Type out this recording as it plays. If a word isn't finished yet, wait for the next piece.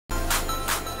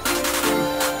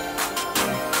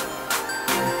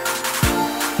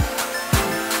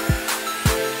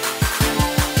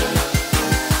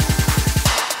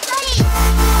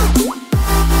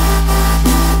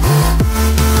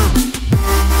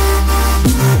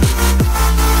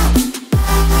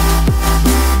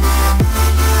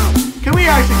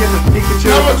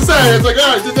Yeah, it's like,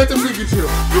 alright, Detective Pikachu.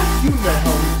 You know.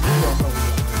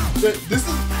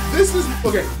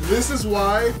 This is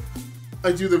why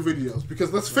I do the videos.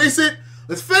 Because let's face it.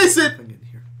 There's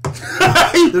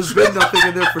been nothing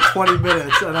in there for 20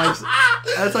 minutes, and that's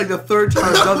like the third time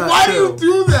I've done that. Why do you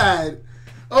do that?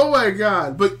 Oh my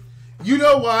god! But you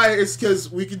know why? It's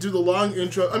because we could do the long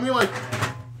intro. I mean, like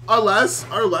our last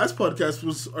podcast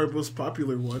was our most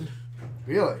popular one.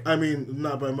 Really? I mean,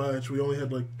 not by much. We only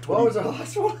had like 20. What was our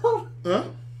last one on? Huh?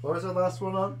 What was our last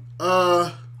one on?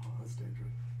 Oh, that's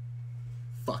dangerous.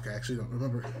 Fuck! I actually don't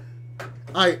remember.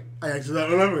 I actually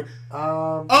don't remember.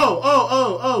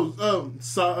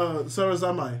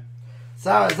 Sarazamai.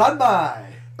 Sarazamai.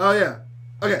 Oh yeah.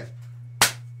 Okay.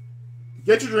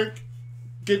 Get your drink.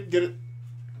 Get it.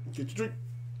 Get your drink.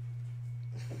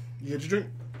 You get your drink.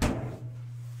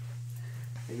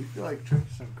 Hey, you feel like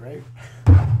drinking some grape?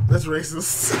 That's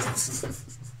racist.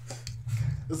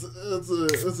 that's a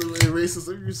racist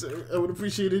thing you say. I would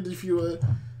appreciate it if you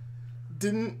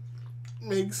didn't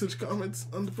make such comments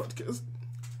on the podcast.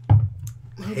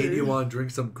 Hey, do you want to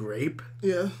drink some grape?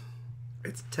 Yeah.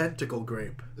 It's tentacle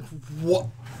grape. What?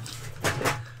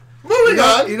 Moving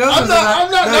on. You know there's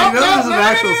an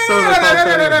actual soda called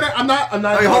I'm not.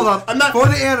 Wait, hold on. I'm not. For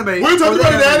the anime. We're talking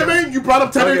about an anime. You brought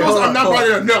up tentacles. Okay, I'm not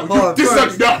bringing it up. No. This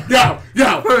sucks.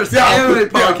 No. First, anime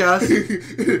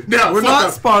podcast. No. We're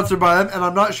not sponsored by them, and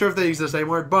I'm not sure if they use the same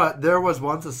word, but there was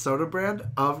once a soda brand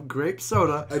of grape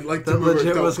soda I'd like to that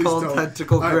legit was called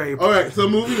tentacle grape. All right. So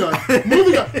moving on.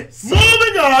 Moving on.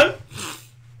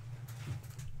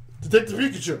 Detective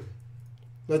Pikachu.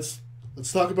 Let's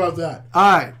talk about that. All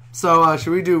right. So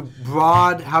should we do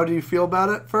broad? How do you feel about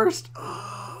it first?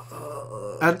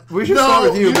 And we should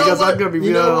start with you because I'm gonna be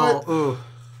real.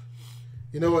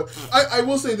 You know what? I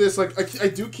will say this. Like I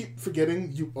do keep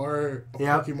forgetting you are a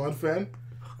Pokemon fan.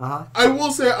 I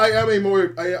will say I am a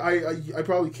more. I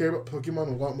probably care about Pokemon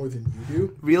a lot more than you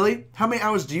do. Really? How many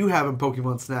hours do you have in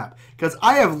Pokemon Snap? Because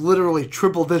I have literally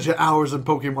triple-digit hours in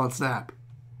Pokemon Snap.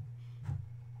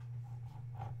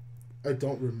 I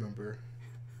don't remember.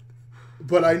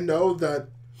 But I know that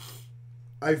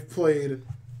I've played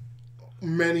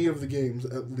many of the games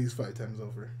at least 5 times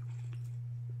over.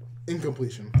 In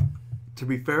completion. To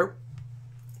be fair,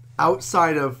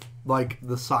 outside of like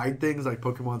the side things like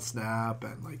Pokemon Snap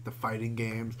and like the fighting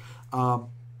games,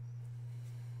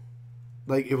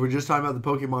 like if we're just talking about the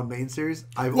Pokemon main series,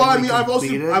 I've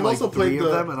also played 3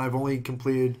 of them, and I've only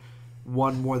completed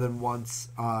one more than once.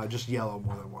 Just Yellow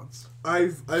more than once.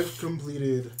 I've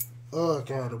completed. Oh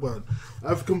god, what?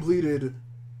 I've completed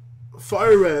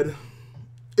Fire Red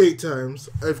 8 times.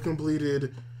 I've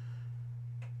completed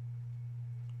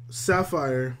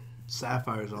Sapphire.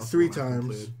 Sapphire's also 3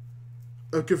 times.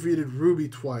 I've completed Ruby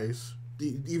twice,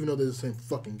 even though they're the same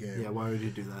fucking game. Yeah, why would you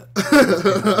do that?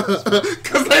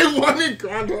 Because I wanted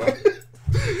Groundhog.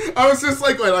 I was just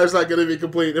like, my life's not gonna be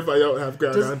complete if I don't have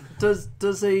Groundhog. Does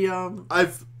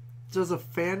a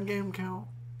fan game count?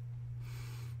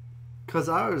 Because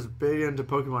I was big into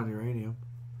Pokemon Uranium.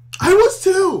 I was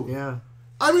too. Yeah.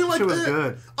 I mean, like, it was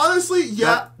good. Honestly,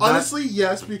 yeah. Honestly,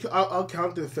 yes. Because I'll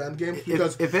count the fan games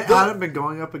because if it hadn't been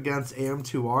going up against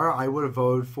AM2R, I would have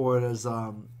voted for it as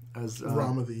ROM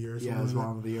of the year. Yeah, as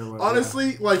ROM of the year. Whatever,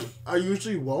 honestly, like I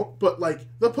usually won't, but like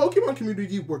the Pokemon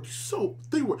community worked I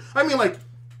mean, like,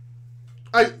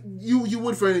 you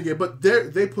would for any game, but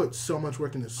they put so much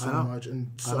work into so much,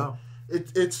 and so. I know.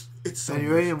 It's so and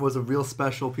Uranium was a real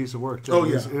special piece of work too. Oh,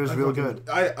 it was real good.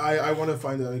 I want to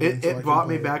find that again. It brought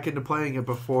me back into playing it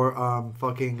before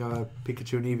fucking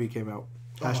Pikachu and Eevee came out.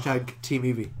 Hashtag Team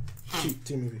Eevee.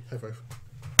 Team Eevee. High five.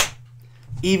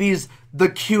 Eevee's the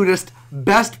cutest,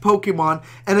 best Pokemon,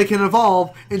 and it can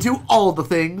evolve into all the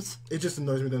things. It just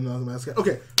annoys me that another mascot.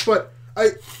 Okay, but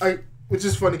I which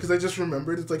is funny because I just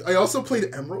remembered. It's like I also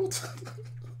played Emerald.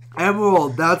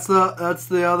 Emerald, that's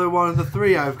the other one of the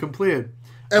 3 I've completed.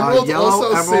 Yellow,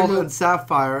 also Emerald, and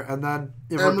Sapphire, and then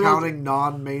if we're counting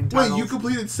non-main titles. Wait, you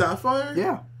completed Sapphire?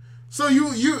 Yeah. So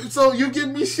you give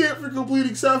me shit for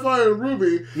completing Sapphire and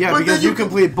Ruby. Yeah, because you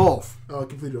completed both. Oh, I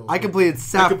completed all 3. I completed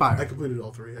Sapphire. I completed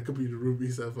all 3. I completed Ruby,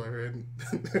 Sapphire, and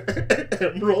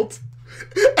Emerald.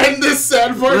 And the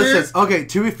sad part is... Okay,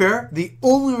 to be fair, the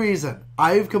only reason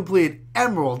I've completed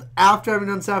Emerald after having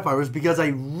done Sapphire was because I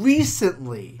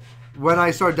recently, when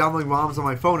I started downloading ROMs on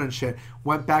my phone and shit,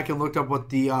 went back and looked up what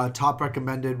the top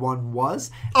recommended one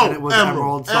was, and it was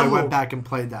Emerald, so I went back and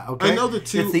played that, okay? I know the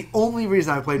 2... It's the only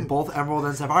reason I played both Emerald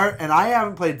and Sapphire, and I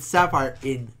haven't played Sapphire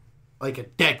in, like, a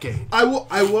decade. I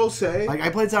will say... Like, I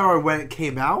played Sapphire when it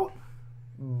came out,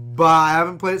 but I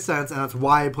haven't played it since, and that's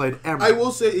why I played Emerald. I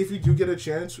will say, if you do get a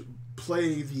chance,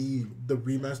 play the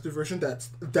remastered version. That's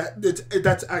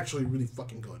actually really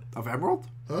fucking good. Of Emerald?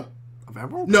 Huh? Of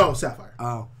Emerald? No, Sapphire.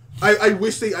 Oh. I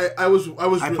wish they. I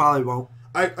probably won't.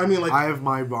 I mean, like, I have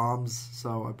my ROMs,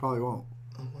 so I probably won't.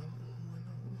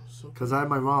 Because I have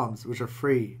my ROMs, which are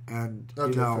free, and fair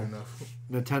enough.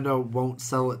 Nintendo won't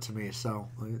sell it to me. So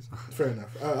fair enough.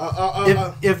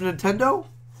 If Nintendo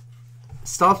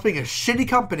stops being a shitty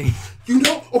company,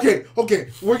 okay,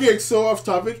 we're getting so off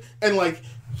topic, and like,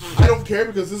 I don't care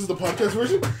because this is the podcast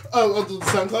version of the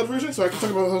SoundCloud version, so I can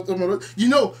talk about.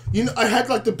 I had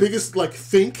like the biggest like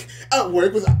think at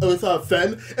work with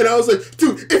Fen, and I was like,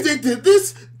 dude, if they did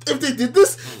this,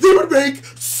 they would make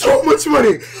so much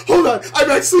money. Hold on,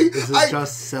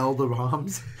 just sell the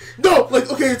ROMs? No, like,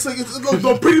 okay, it's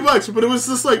pretty much, but it was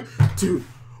just like, dude,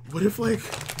 what if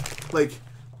like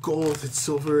gold and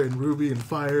silver and ruby and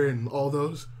fire and all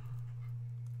those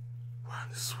were on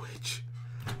the Switch?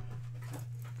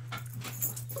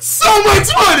 So much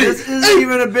money! This isn't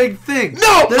even a big thing.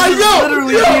 No, I know!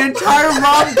 Literally, the entire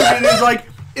ROM community is like,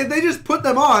 if they just put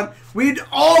them on, we'd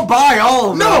all buy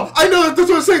all of them. No, I know, that's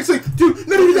what I'm saying. It's like, dude,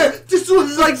 not even that. Just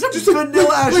like some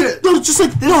vanilla ass shit. No, just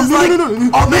like, no. You don't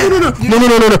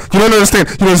understand.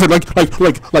 You know, it's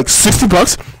like $60?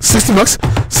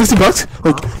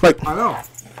 $60? Like, I know.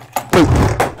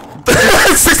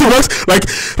 $60, like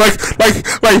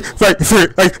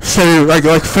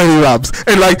Fairy Robs,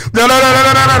 and like no.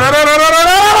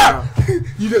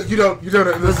 You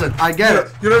don't listen. I get it.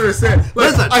 You don't understand.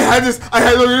 Like, listen, let me just.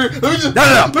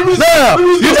 No.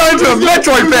 You're talking to a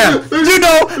Metroid fan. You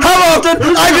know how often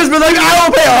I just been like, I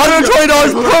will pay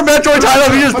 $120 per Metroid title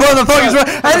if you just put on the fucking Switch,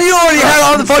 and you already had it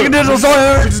on the fucking digital store.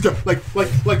 You just go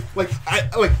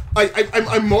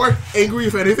I'm more angry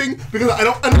if anything because I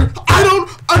don't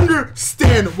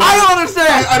understand why. I don't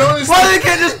understand. I don't understand why they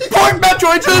can't just port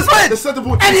Metroid to the Switch. That's not the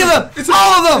point. Any of them.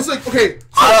 All of them. It's like, okay.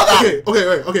 All of them.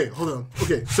 Okay, hold on.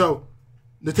 Okay, so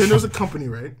Nintendo's a company,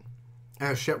 right?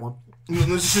 Shit one.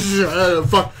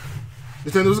 Fuck.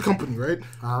 Nintendo's a company, right?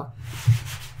 Uh-huh.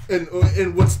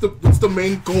 And what's the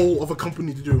main goal of a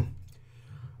company to do?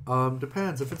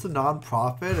 Depends. If it's a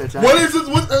non-profit, it's what is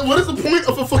the point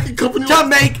of a fucking company to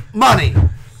make money?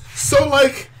 So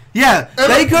like, yeah,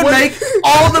 they could make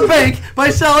all the bank by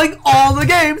selling all the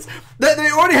games that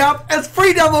they already have as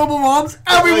free downloadable ROMs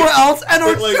everywhere else, and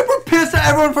are super pissed at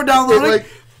everyone for downloading.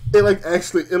 It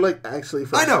actually. I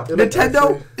know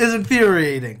Nintendo is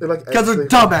infuriating because they're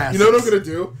dumbasses. You know what I'm gonna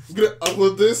do? I'm gonna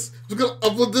upload this.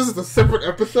 As a separate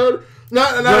episode.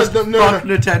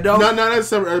 Nintendo. Not a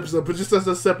separate episode, but just as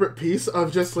a separate piece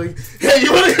of just like, hey,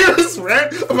 you want to hear this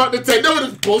rant about Nintendo and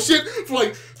this bullshit for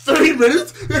like 30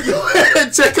 minutes? Go ahead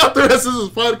and check out the rest of this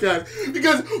podcast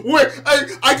because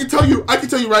I can tell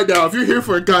you right now, if you're here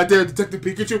for a goddamn Detective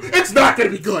Pikachu, it's not gonna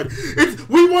be good.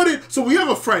 We have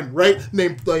a friend, right,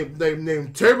 named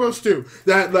Turbo Stew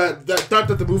that thought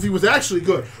that the movie was actually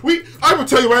good. I will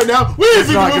tell you right now, we didn't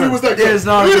think the movie was that good. It is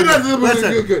not good.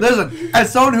 Listen,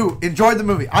 as someone who enjoyed the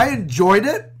movie, I enjoyed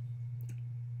it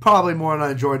probably more than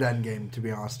I enjoyed Endgame, to be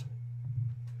honest.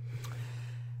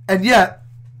 And yet,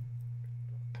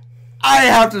 I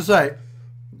have to say,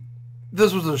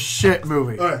 this was a shit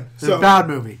movie. All right, it's a bad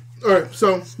movie. All right,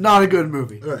 so it's not a good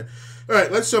movie. All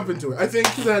right, let's jump into it. I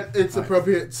think that it's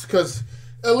appropriate because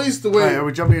at least the way. Right, are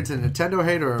we jumping into Nintendo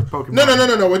hate or Pokemon? No.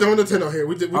 We're done with Nintendo hate.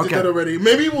 We did that already.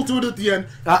 Maybe we'll do it at the end.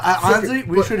 Honestly,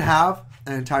 we should have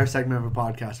an entire segment of a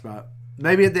podcast about it.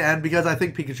 Maybe at the end because I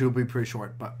think Pikachu will be pretty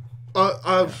short. But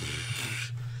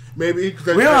maybe we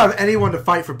don't have anyone to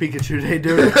fight for Pikachu today,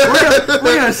 dude.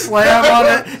 We're gonna slam on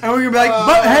it, and we're gonna be like,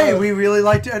 but hey, we really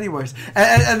liked it anyways,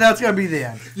 and that's gonna be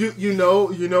the end. You know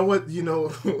what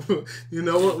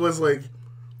was like,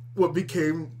 what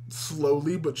became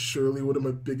slowly but surely one of my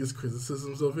biggest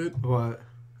criticisms of it. What?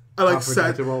 I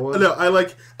sat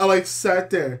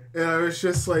there and I was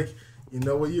just like, you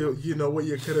know what you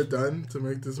could have done to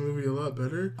make this movie a lot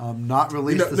better? Not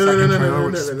release the second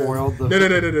trailer, which spoiled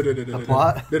the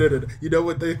plot. No. You know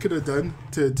what they could have done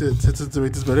to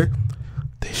make this better?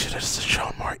 They should have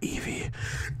shown more Eevee.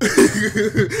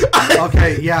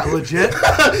 Okay, yeah, legit.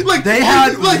 They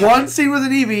had one scene with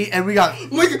an Eevee, and we got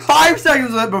 5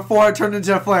 seconds of it before it turned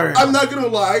into a Flareon. I'm not gonna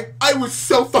lie, I was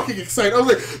so fucking excited. I was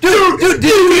like, dude, did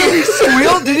you hear me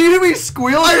squeal? Did you hear me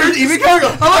squeal? I heard you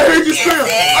squeal. I heard you squeal.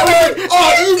 I was like,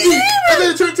 oh, Eevee. And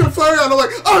then it turned into a Flareon. I'm like,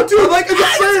 oh, dude, it's a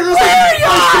Flareon. It's like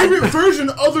my favorite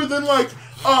version, other than like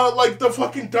like the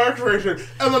fucking dark version.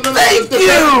 And then Thank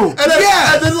you!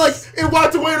 And then like it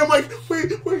walked away and I'm like,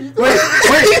 wait, where are you going?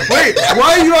 Wait,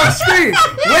 why are you on screen?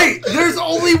 Wait, there's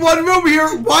only one room here.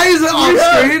 Why is it on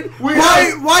screen?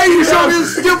 Why are you showing me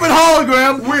this stupid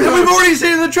hologram that we've already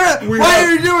seen in the trailer? Why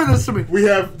are you doing this to me? We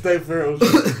have divulged.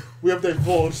 We have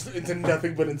divulged into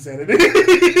nothing but insanity.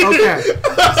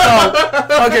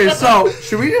 So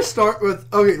should we just start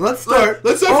with? Okay, let's start.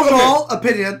 Let's start overall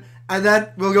opinion, and then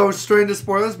we'll go straight into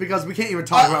spoilers because we can't even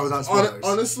talk about it without spoilers.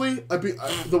 Honestly,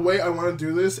 the way I want to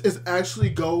do this is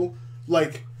actually go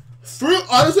like through.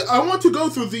 Honestly, I want to go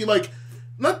through the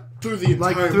not through the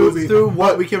entire movie, through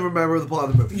what we can remember of the plot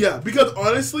of the movie. Yeah, because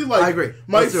honestly, like I agree.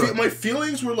 My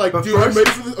feelings were like, dude, I'm ready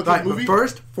for this movie. But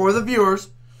first, for the viewers.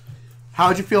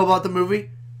 How'd you feel about the movie?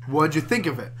 What'd you think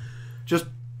of it? Just,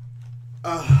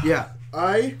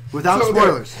 without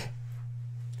spoilers.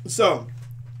 So,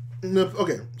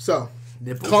 nipples.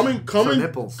 Calming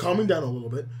down a little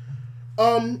bit.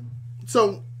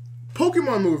 So,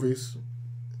 Pokemon movies,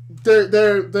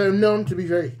 they're known to be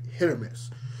very hit or miss.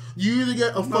 You either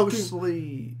get a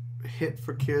mostly hit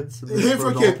for kids. Hit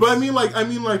for kids, but I mean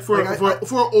like for an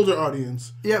older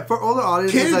audience. Yeah, for older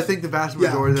audiences, kids, I think the vast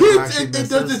majority of them actually it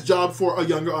does this job for a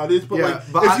younger audience, but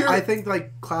I think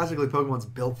like classically Pokemon's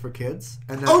built for kids,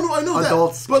 and then I know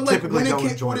adults that. But like typically don't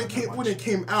enjoy it when it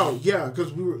came out,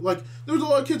 because we were like there was a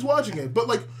lot of kids watching it, but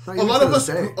like a lot of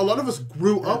us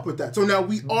grew up with that, so now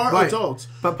we are adults.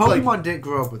 But Pokemon didn't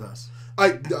grow up with us.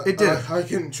 It did. I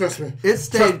can trust me. It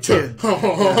stayed kid.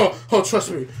 Oh, trust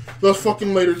me. Those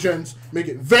fucking later gens make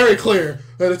it very clear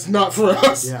that it's not for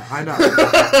us. Yeah, I know.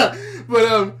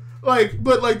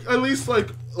 but at least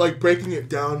like breaking it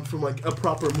down from like a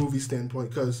proper movie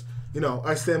standpoint, because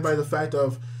I stand by the fact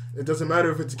of it doesn't matter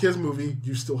if it's a kids movie,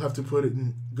 you still have to put it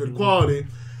in good quality.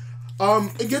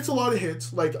 It gets a lot of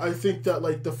hits. Like I think that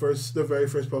like the very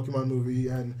first Pokemon movie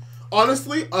and.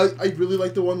 Honestly, I really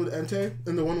like the one with Entei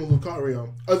and the one with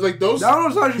Lucario. I was like those. That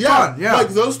one was actually fun. Yeah, like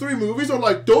those three movies are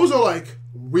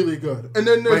really good. And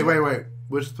then there's wait,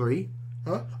 which three?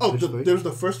 Huh? Oh, there's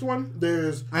the first one.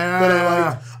 There's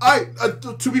that I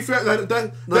liked. To be fair,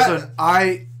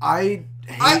 I hate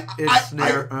its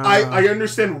snare. I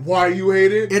understand why you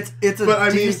hate it. It's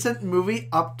a decent movie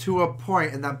up to a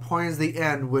point, and that point is the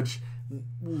end, which.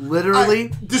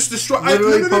 Literally destroys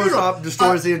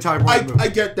the entire movie. I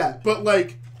get that, but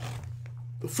like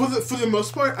for the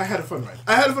most part, I had a fun ride.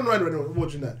 I had a fun ride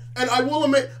watching that, and I will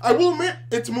admit,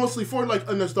 it's mostly for like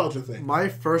a nostalgia thing. My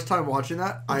first time watching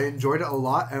that, I enjoyed it a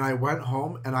lot, and I went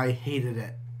home and I hated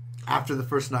it after the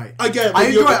first night. I get it. I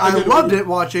enjoyed it. I loved it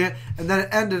watching it, and then it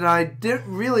ended, and I didn't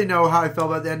really know how I felt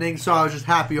about the ending, so I was just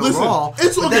happy overall.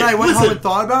 Then I went home and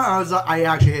thought about it, and I was like, I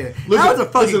actually hate it. I was a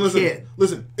fucking kid.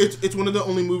 Listen, it's one of the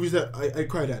only movies that I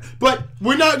cried at. But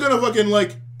we're not gonna fucking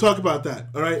like talk about that,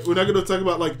 all right? We're not gonna talk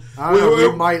about like.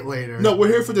 We might later. No, we're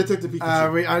here for Detective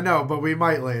Pikachu. I know, but we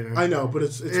might later. I know, but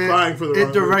it's crying for the.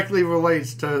 It directly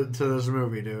relates to this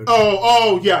movie, dude.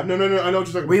 Oh yeah, no. I know what you're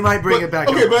talking about. We might bring it back.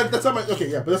 Okay, but that's not my. Okay,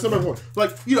 yeah, but that's not my point.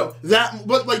 Like that,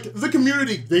 but like the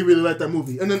community, they really like that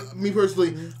movie, and then me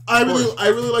personally, I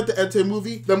really like the Entei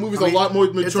movie. That movie's a lot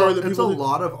more mature than people. It's a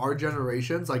lot of our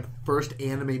generation's like first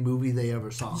anime movie they ever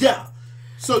saw. Yeah.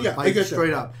 So yeah, like, I get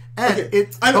straight up. And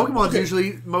Pokemon's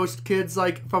usually most kids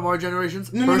like from our generation's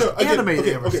first anime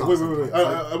they ever saw. Wait.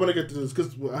 I want to get to this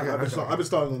because I've been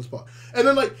starting on the spot. And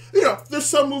then like there's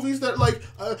some movies that like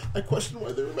I question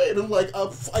why they were made. I'm like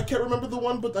I can't remember the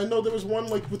one, but I know there was one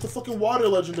like with the fucking water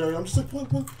legendary. I'm just like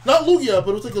what? Not Lugia,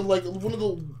 but it was like one of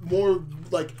the more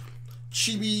like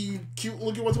chibi, cute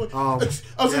looking ones. I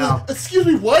was like, excuse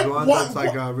me, what? The one that's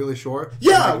like really short?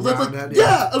 Yeah. Like,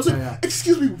 yeah. I was like,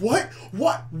 excuse me, what?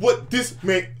 What? This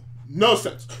make no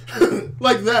sense.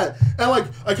 Like that. And like,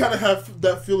 I kind of have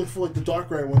that feeling for like the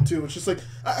Darkrai one too. It's just like,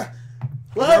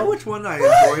 what? You know which one I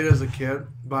enjoyed as a kid,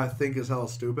 but I think is hell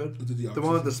stupid? The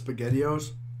one with the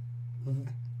SpaghettiOs.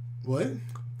 What?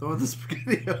 The one with the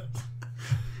SpaghettiOs.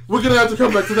 We're gonna have to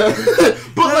come back to that.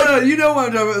 But no, you know what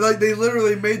I'm talking about. Like they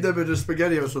literally made them into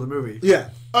SpaghettiOs for the movie. Yeah.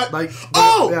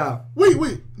 Yeah.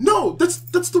 Wait. No, that's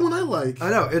the one I like. I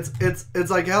know. It's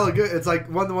like hella good. It's like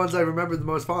one of the ones I remember the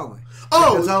most fondly.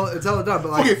 Oh, it's hella done.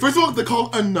 But like, okay, first of all, they're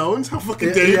called unknowns. How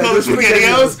fucking dare you call them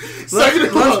SpaghettiOs?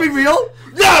 Let's be real.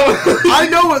 No, I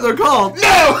know what they're called.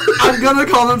 No, I'm gonna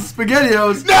call them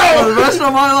SpaghettiOs for the rest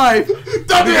of my life.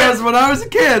 Because when I was a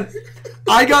kid,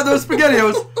 I got those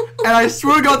SpaghettiOs, and I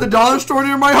swear to God, the dollar store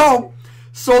near my home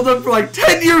sold them for like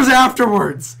 10 years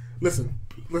afterwards. Listen.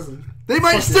 They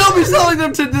might still be selling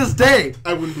them to this day.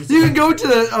 I wouldn't be. You can go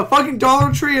to a fucking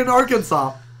Dollar Tree in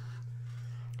Arkansas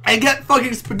and get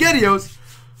fucking SpaghettiOs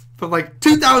from like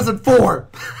 2004.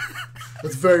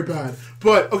 That's very bad.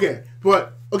 But okay.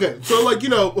 So like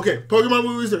Pokemon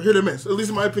movies are hit or miss. At least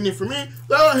in my opinion, for me,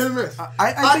 they're hit or miss.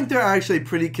 I think they're actually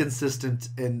pretty consistent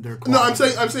in their quality.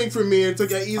 No, I'm saying for me, it's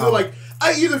like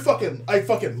I either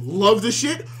fucking love the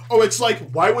shit, or it's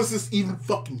like, why was this even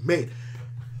fucking made?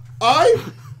 I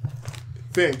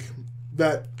think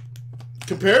that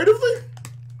comparatively,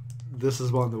 this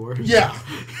is one of the worst. Yeah,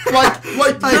 like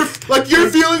your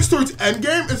feelings towards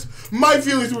Endgame is my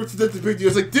feelings towards the big deal.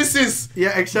 It's like, this is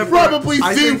probably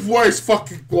the worst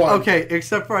fucking one. Okay,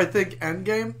 except for I think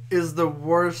Endgame is the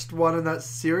worst one in that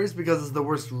series because it's the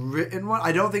worst written one.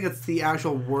 I don't think it's the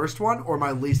actual worst one or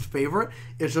my least favorite.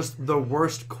 It's just the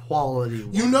worst quality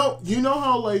one. You know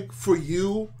how like for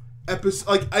you.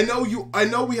 Like I know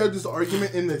we had this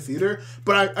argument in the theater,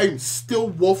 but I'm still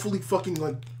woefully fucking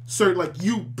like certain like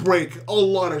you break a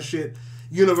lot of shit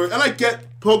universe, and I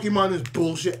get Pokemon is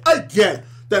bullshit. I get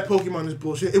that Pokemon is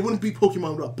bullshit. It wouldn't be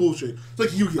Pokemon without bullshit. It's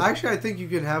like you get. Actually, I think you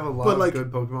can have a lot of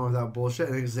good Pokemon without bullshit.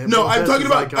 An example. No, I'm talking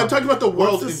about the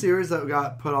world. What's the series that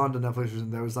got put onto Netflix?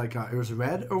 There was like it was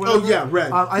Red or whatever. Oh yeah,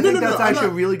 Red. I think that's actually a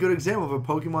really good example of a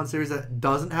Pokemon series that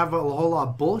doesn't have a whole lot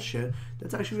of bullshit.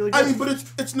 That's actually really good. I mean, but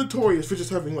it's notorious for just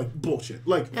having like bullshit.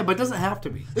 Like yeah, but it doesn't have to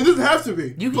be. It doesn't have to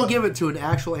be. You can give it to an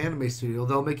actual anime studio.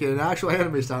 They'll make it an actual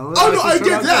anime style. Oh no, I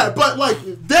get that, but like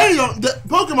they don't.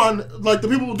 Pokemon, like the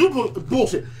people who do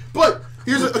bullshit. But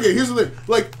here's the thing.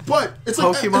 Like, but it's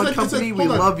like Pokemon Company, we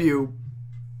love you.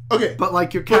 Okay, but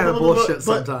like you're kind of bullshit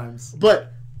sometimes.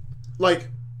 But like,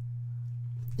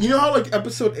 you know how like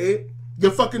episode 8,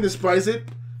 you fucking despise it.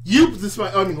 You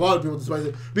despise. I mean, a lot of people despise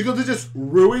it because it just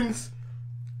ruins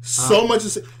so much.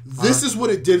 This is what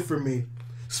it did for me,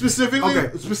 specifically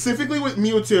with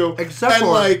Mewtwo. Except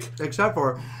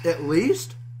for at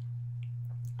least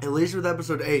with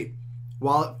episode 8,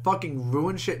 while it fucking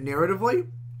ruined shit narratively,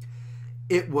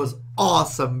 it was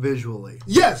awesome visually.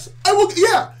 Yes, I will.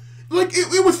 Yeah, like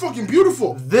it was fucking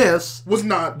beautiful. This was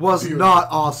not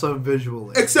awesome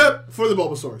visually, except for the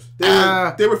Bulbasaurs.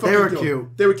 They were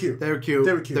cute. They were cute. They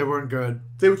weren't good.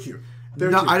 They were cute.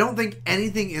 No, I don't think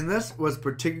anything in this was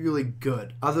particularly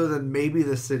good, other than maybe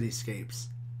the cityscapes.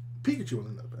 Pikachu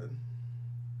wasn't that bad.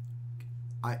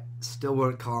 I still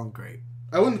wouldn't call him great.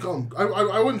 I wouldn't call him.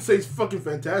 I wouldn't say he's fucking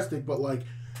fantastic, but like,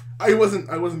 I wasn't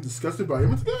disgusted by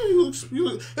him. It's like, you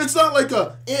look. It's not like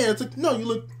it's like, no, you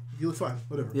look fine.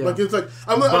 Whatever. Yeah. Like it's like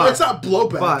it's not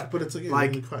blowback, but it's like, yeah,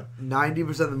 you look fine. 90%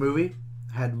 of the movie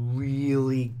had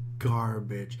really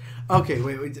garbage. Okay,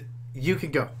 wait. You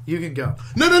can go.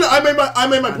 No. I made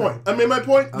my point. I made my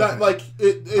point that like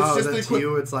it's just that to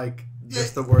you. It's like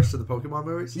just the worst of the Pokemon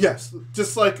movies. Yes,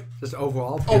 just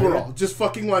overall. Period. Overall, just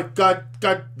fucking like God.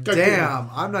 Damn,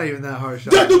 I'm not even that harsh.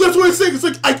 Yeah, no, that's what I'm saying. It's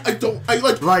like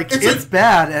it's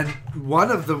bad and one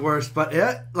of the worst. But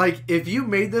if you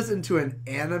made this into an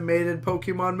animated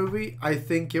Pokemon movie, I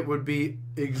think it would be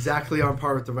exactly on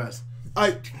par with the rest.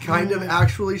 Kind of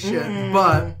actually shit,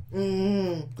 but I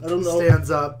don't know. Stands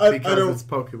up because it's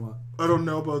Pokemon. I don't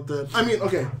know about that. I mean,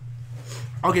 okay,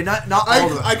 not all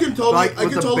of them. I can totally. I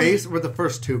can totally base with the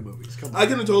first 2 movies. Come on. I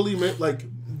can totally admit like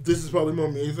this is probably more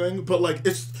me thing, but like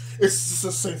it's just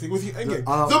the same thing with you.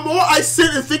 The more I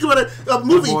sit and think about a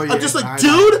movie, I'm just like,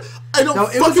 dude, I don't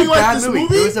fucking like this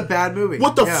movie. It was a bad movie.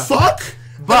 What the fuck?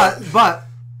 But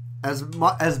as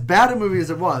bad a movie as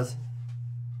it was,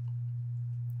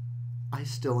 I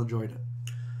still enjoyed it.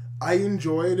 I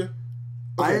enjoyed it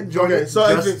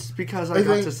just because I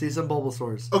got to see some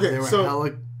Bulbasaurs. Okay, they were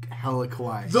hella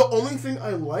kawaii. The only thing I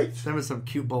liked... There was some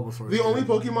cute Bulbasaurs. The only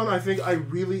Pokemon I think I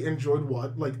really enjoyed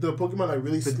the Pokemon I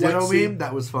really... The Ditto meme,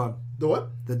 that was fun. The what?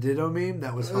 The Ditto meme,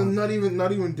 that was fun. Not even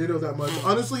Ditto that much.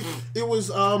 Honestly, it was,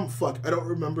 I don't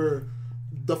remember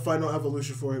the final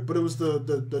evolution for it, but it was the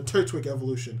Turtwig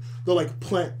evolution. The, like,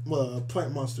 plant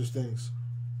monsters things.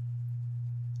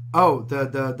 Oh, the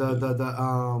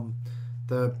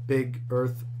big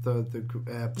Earth,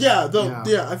 I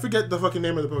forget the fucking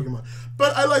name of the Pokemon,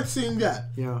 but I liked seeing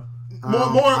that. Yeah,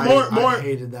 I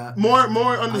hated that. More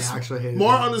on the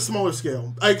smaller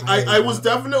scale. I was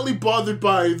definitely bothered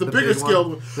by the bigger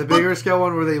scale one. The bigger scale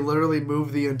one where they literally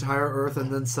move the entire Earth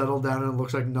and then settle down and it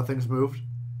looks like nothing's moved.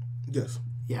 Yes.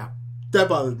 Yeah. That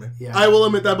bothered me. Yeah. I will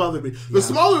admit that bothered me. The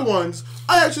smaller ones,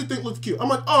 I actually think look cute. I'm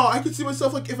like, I could see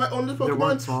myself like if I owned this Pokemon. There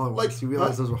weren't smaller ones. Like, you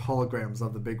realize those were holograms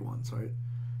of the big ones, right?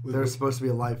 They're supposed to be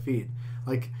a live feed.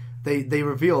 Like they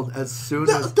revealed as soon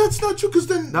as that's not true because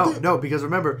then no because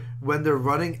remember when they're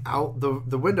running out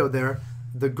the window there,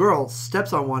 the girl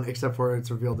steps on one except for it's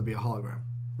revealed to be a hologram.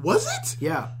 Was it?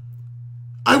 Yeah.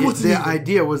 The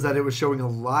idea was that it was showing a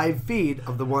live feed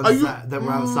of the ones that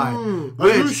were outside. Are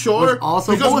you sure? Was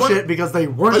also bullshit because they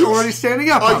weren't already standing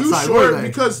up outside. Are you sure?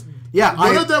 Because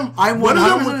I'm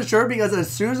 100% sure because as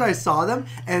soon as I saw them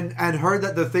and heard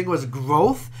that the thing was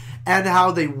growth and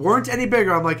how they weren't any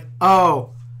bigger, I'm like,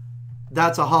 oh,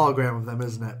 that's a hologram of them,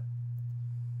 isn't it?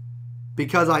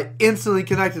 Because I instantly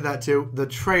connected that to the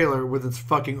trailer with its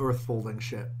fucking earth folding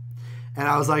shit. And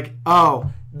I was like,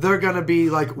 oh, they're going to be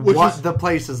like the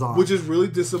place is on. Which is really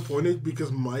disappointing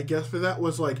because my guess for that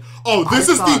was like, oh, this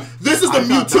is the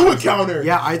Mewtwo encounter.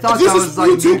 Yeah, I thought that was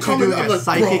like Mewtwo doing a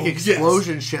psychic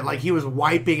explosion shit. Like he was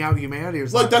wiping out humanity or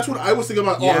something. Like that's what I was thinking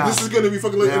about. Oh, this is going to be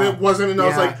fucking lit. And it wasn't. And I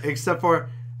was like. Except for.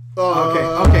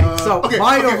 Okay. So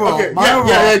my overall.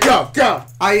 Go.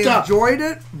 I enjoyed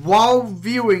it while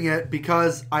viewing it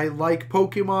because I like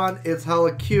Pokemon. It's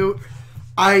hella cute.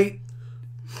 I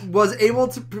was able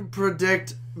to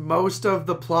predict most of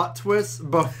the plot twists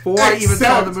before I even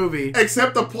saw the movie.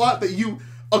 Except the plot that you...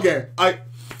 Okay, I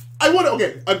want to...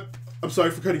 Okay, I'm sorry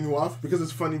for cutting you off because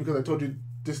it's funny because I told you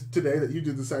this today that you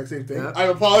did the exact same thing. Yep. I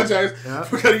apologize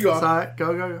for cutting you off. Sorry.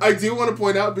 Go. I do want to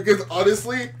point out because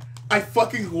honestly... I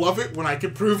fucking love it when I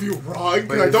can prove you wrong.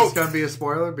 Wait, is this going to be a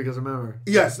spoiler? Because remember...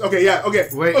 Yes, okay.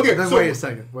 Wait a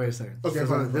second. Okay,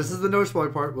 fine. This is the no spoiler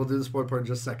part. We'll do the spoiler part in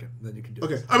just a second. Then you can do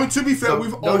it. Okay. I mean, to be fair,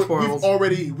 we've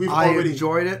already... I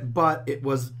enjoyed it, but it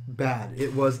was bad.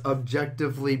 It was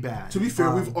objectively bad. To be fair,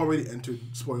 we've already entered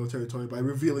spoiler territory by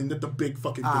revealing that the big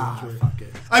fucking thing. Fuck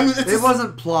it. I mean, it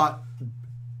wasn't plot...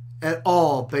 at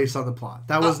all based on the plot.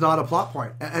 That was not a plot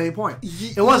point at any point.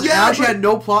 It wasn't. It actually had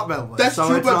no plot relevance. That's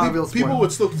true, but people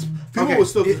would still...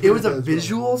 It was a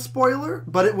visual spoiler,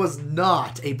 but it was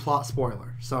not a plot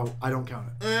spoiler, so I don't count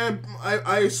it.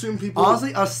 I assume people...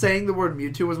 Honestly, us saying the word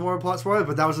Mewtwo was more of a plot spoiler,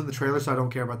 but that was in the trailer, so I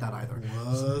don't care about that either.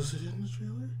 Was it in the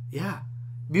trailer? Yeah.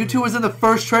 Mewtwo was in the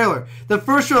first trailer. The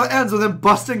first trailer ends with him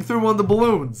busting through one of the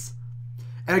balloons.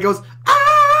 And it goes,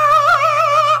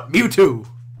 ah! Mewtwo!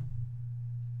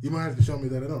 You might have to show me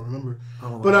that. I don't remember.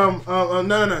 But not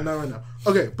right now.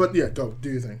 Okay, but yeah, go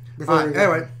do your thing.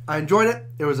 Anyway, I enjoyed it.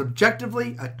 It was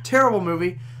objectively a terrible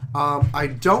movie. I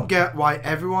don't get why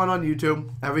everyone on YouTube,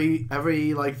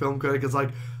 every like film critic is like,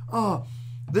 oh,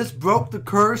 this broke the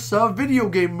curse of video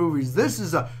game movies. This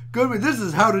is a good movie. This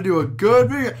is how to do a good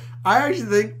video. I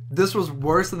actually think this was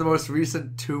worse than the most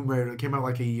recent Tomb Raider that came out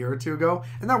like a year or two ago,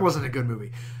 and that wasn't a good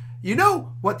movie. You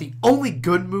know what the only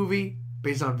good movie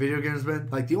based on video games been?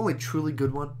 Like, the only truly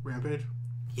good one? Rampage?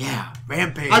 Yeah,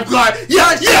 Rampage. I'm glad.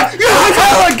 Yeah. It's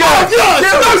hella good.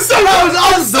 That was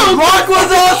awesome. The Rock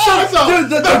was awesome. Dude,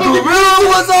 the gorilla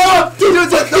was awesome. Dude,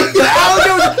 the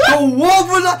alligator, the wolf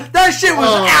was awesome. That shit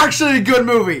was actually a good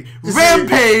movie.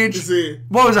 Rampage.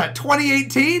 What was that,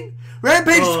 2018?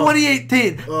 Rampage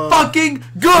 2018. Fucking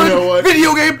good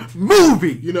video game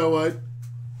movie. You know what?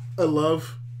 I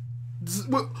love...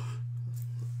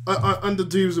 On the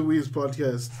Dweebs And Weebs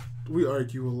podcast, we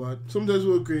argue a lot. Sometimes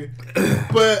we'll agree,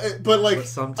 but like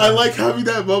I like having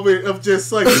that moment of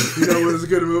just like, you know what is a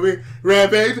good movie?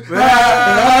 Rampage. Okay,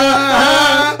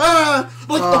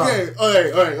 all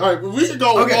right. We can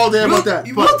go all day about that.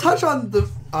 We'll touch on the.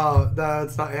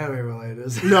 That's not anime related,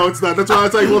 is it? No, it's not. That's why I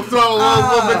was like, we'll throw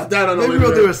that on. Maybe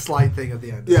we'll do a slight thing at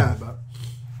the end. Yeah, but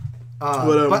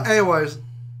anyways.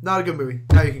 Not a good movie.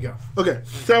 Now you can go. Okay.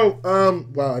 So,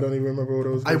 wow, I don't even remember what it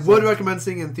was. I would recommend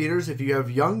seeing it in theaters if you have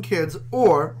young kids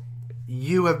or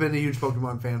you have been a huge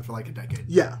Pokemon fan for like a decade.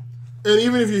 Yeah. And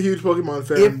even if you're a huge Pokemon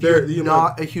fan... If you're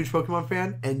not a huge Pokemon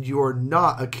fan and you're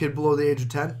not a kid below the age of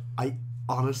 10, I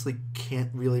honestly can't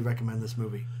really recommend this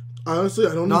movie. Honestly,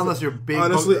 I don't Not unless you're big...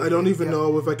 Honestly, I don't even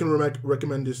know if I can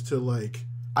recommend this to, like...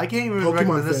 I can't even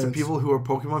recommend this to people who are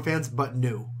Pokemon fans but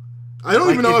new. I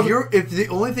don't even know if the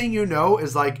only thing you know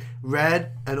is like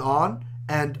Red and On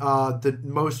and the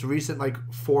most recent like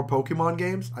 4 Pokemon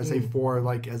games. I say 4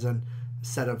 like as in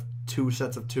set of 2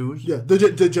 sets of 2s. Yeah,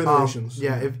 the generations.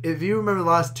 If you remember the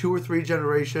last 2 or 3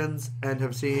 generations and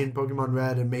have seen Pokemon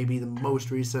Red and maybe the most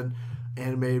recent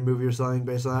animated movie or something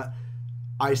based on that,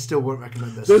 I still wouldn't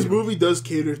recommend this. This movie does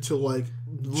cater to like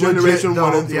Generation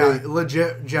 1 and 3. Yeah,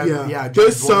 legit.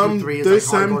 There's some.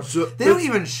 They don't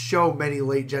even show many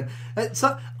late gen.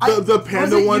 The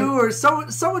Panda was it one. You or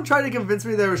someone tried to convince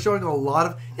me they were showing a lot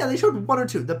of. Yeah, they showed 1 or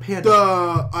 2. The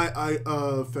Panda.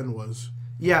 Fen was.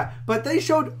 Yeah, but they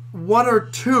showed 1 or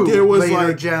 2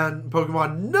 later gen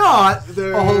Pokemon. Not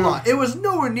a whole lot. It was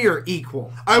nowhere near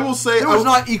equal. I will say there was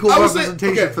not equal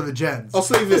representation for the gens. I'll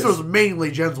say this. This was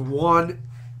mainly gens 1,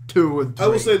 2, and 3. I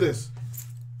will say this.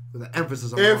 With the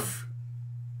emphasis on if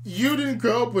you didn't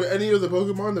grow up with any of the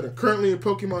Pokemon that are currently in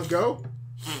Pokemon Go,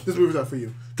 this movie's not for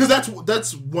you. Because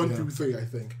that's 1 through 3, I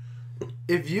think.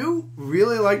 If you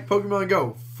really like Pokemon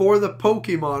Go for the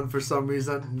Pokemon for some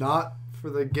reason, not for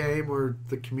the game or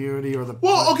the community or the...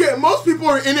 Well, okay, most people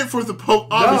are in it for the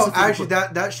No, actually,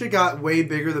 that shit got way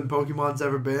bigger than Pokemon's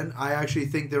ever been. I actually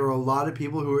think there were a lot of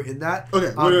people who were in that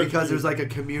because there's like a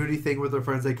community thing with their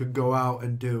friends they could go out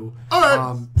and do. All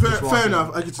right, fair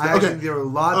enough. I can see that. I think there were a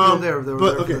lot of people there. They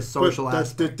were there for the social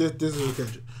aspect. This is a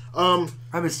tangent.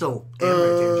 I mean, still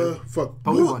anime tangent. Fuck.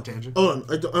 Pokemon tangent.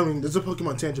 Hold on. I mean, there's a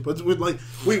Pokemon tangent, but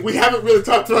we haven't really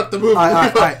talked about the movie.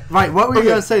 Right. What were you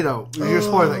gonna say though? You're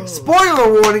spoiling.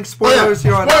 Spoiler warning. Spoilers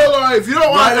here on. Spoiler. If you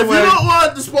don't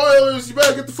want the spoilers, you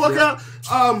better get the fuck out.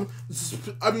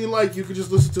 I mean, like, you could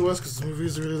just listen to us because the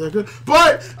movies are really that good.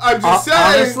 But I'm just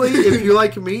saying. Honestly, if you're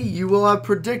like me, you will have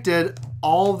predicted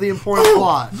all the important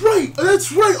plot. Right.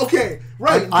 That's right. Okay.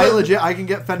 Right. I can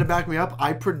get Fen to back me up.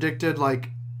 I predicted like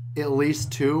at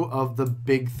least 2 of the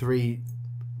big 3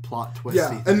 plot twists.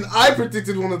 Yeah, and I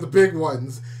predicted one of the big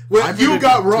ones. Well, you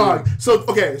got wrong.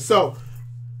 2. So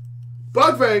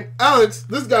Bugfang, Alex,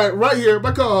 this guy right here,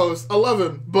 my co-host, I love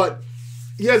him, but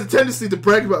he has a tendency to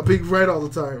brag about being right all the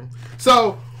time.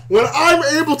 So when I'm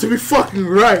able to be fucking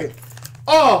right,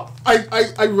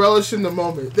 I relish in the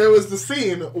moment. There was the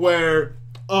scene where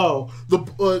there's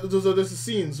the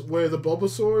scenes where the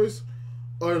Bulbasaurs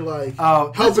are like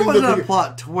helping the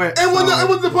plot twist. It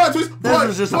wasn't the plot twist. This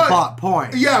was just a plot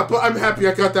point. Yeah, but I'm happy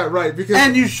I got that right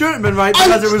because you shouldn't have been right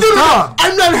because it was dumb.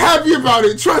 I'm not happy about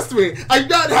it. Trust me, I'm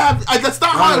not happy. That's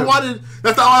not how I wanted.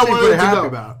 That's not how I wanted it to go.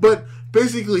 About. But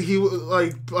basically, he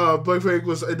like Bugfang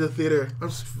was in the theater. I'm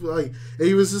just, like, and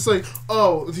he was just like,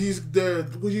 he's there.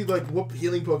 Would you like what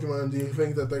healing Pokemon do you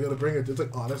think that they're gonna bring it to? It's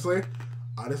like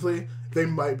honestly. They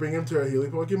might bring him to a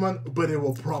healing Pokemon, but it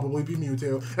will probably be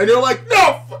Mewtwo. And you're like,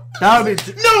 no! That would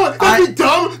be... No! That'd be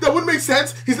dumb! That wouldn't make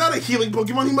sense! He's not a healing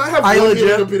Pokemon, he might have one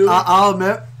healing ability. I'll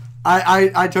admit,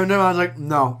 I turned to him, I was like,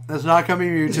 no, that's not coming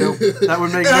Mewtwo. That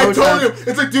would make no sense. And I told him,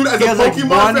 it's like, dude, as a Pokemon... He has like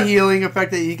one healing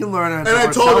effect that he can learn, and I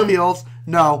told him... Heals.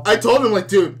 No. I told him, like,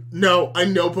 dude, no, I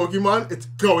know Pokemon, it's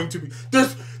going to be...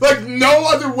 There's, like, no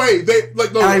other way. They,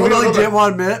 like, no, I really didn't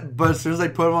want to admit, but as soon as they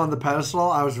put him on the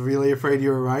pedestal, I was really afraid you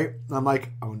were right. I'm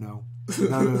like, oh, no.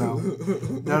 No.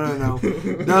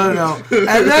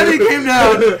 And then he came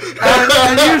down,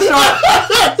 and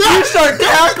you start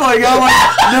cackling. I'm like,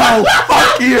 no,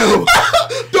 fuck you.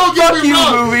 Don't get me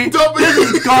wrong. Movie. This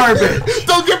is garbage.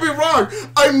 Don't get me wrong.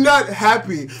 I'm not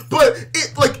happy, but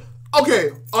it, like,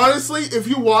 okay, honestly, if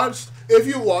you watched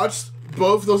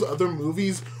both those other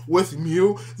movies with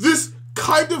Mew, this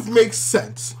kind of makes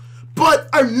sense. But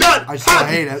I'm not happy. I still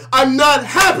hate it. I'm not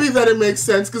happy that it makes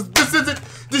sense because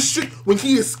when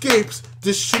he escapes,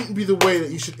 this shouldn't be the way that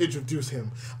you should introduce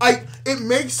him. It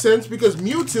makes sense because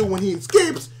Mewtwo, when he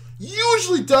escapes,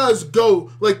 usually does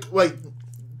go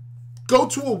go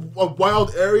to a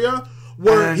wild area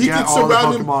where he can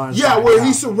surround him. Yeah, where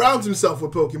he surrounds himself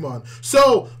with Pokemon.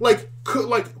 So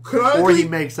or he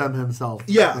makes them himself.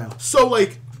 Yeah. So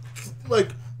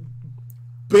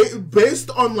based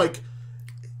on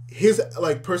his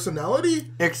personality,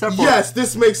 yes,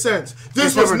 this makes sense.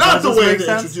 This was not the way they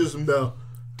introduced him, though.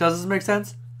 Does this make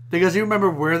sense? Because you remember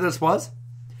where this was?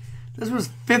 This was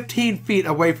 15 feet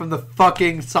away from the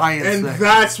fucking science thing. And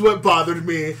that's what bothered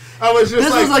me. I was just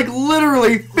This is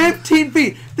literally 15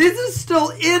 feet. This is still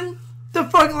in the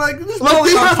fucking, this is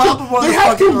on top of one of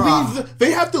the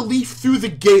they have to leave through the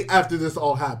gate after this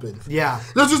all happens. Yeah.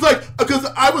 That's just because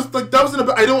I was that was in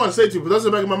the I don't want to say it to you, but that was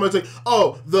in the back of my mind. It's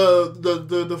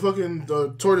the fucking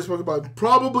tortoise Pokemon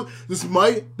probably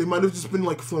they might have just been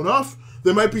flown off.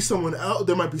 There might be someone else.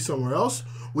 There might be somewhere else.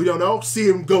 We don't know. See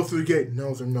him go through the gate.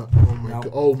 No, they're not.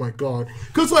 Oh my god.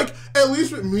 Because at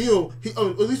least with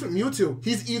Mewtwo,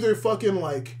 he's either fucking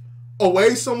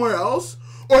away somewhere else,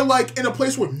 or in a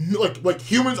place where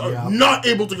humans are not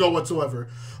able to go whatsoever.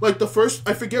 The first,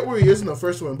 I forget where he is in the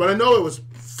first one, but I know it was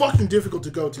fucking difficult to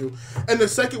go to. And the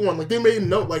second one, they made a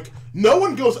note, no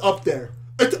one goes up there.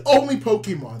 It's only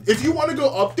Pokemon. If you want to go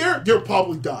up there, you'll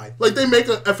probably die. They make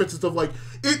an effort to stuff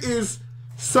it is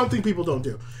something people don't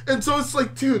do. And so it's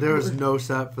dude. There's no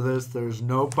set for this. There's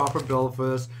no proper build for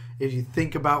this. If you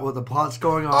think about what the plot's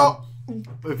going on,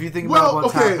 if you think about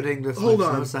what's happening, this makes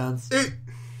no sense.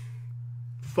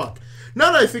 Fuck.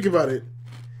 Now that I think about it,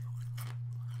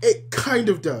 it kind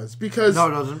of does. Because... No,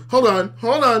 it doesn't. Hold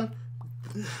on.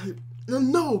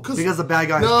 No, because the bad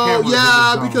guy.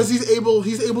 Because he's able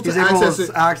to access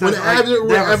it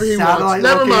wherever he wants.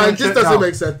 Never mind. This doesn't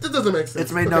make sense.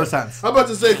 It's made no sense. I'm about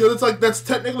to say because it's like that's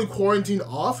technically quarantined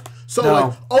off. So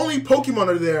like only Pokemon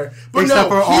are there, but except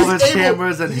for all his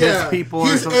cameras and his people.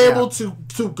 He's able to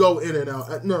go in and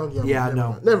out.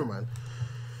 Never mind.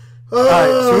 All right,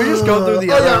 so we just go through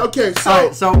the other. Yeah, okay.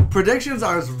 So predictions.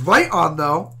 I was right on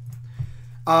though.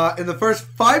 In the first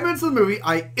 5 minutes of the movie,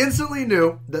 I instantly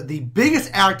knew that the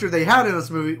biggest actor they had in this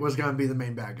movie was going to be the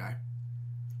main bad guy.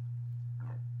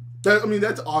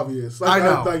 That's obvious. I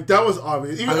know. That was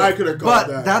obvious. Even I could have got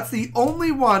that. But that's the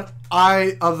only one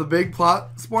of the big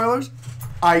plot spoilers,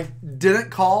 I didn't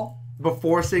call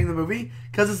before seeing the movie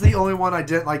because it's the only one I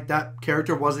didn't like. That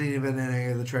character wasn't even in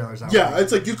any of the trailers.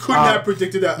 It's like you couldn't have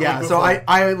predicted that. Yeah, so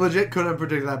I legit couldn't have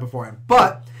predicted that beforehand.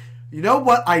 But you know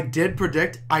what I did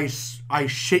predict? I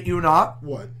shit you not.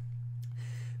 What?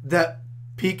 That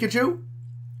Pikachu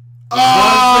was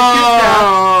the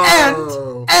kidnap,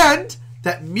 and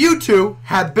that Mewtwo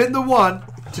had been the one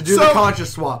to do the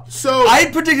conscious swap. So I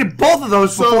had predicted both of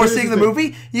those before seeing the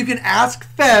movie. You can ask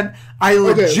Fen. I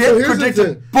legit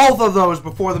predicted both of those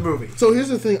before the movie. So here's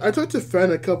the thing. I talked to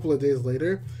Fen a couple of days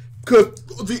later because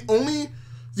the only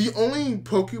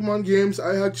Pokemon games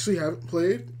I actually haven't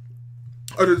played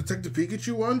are the Detective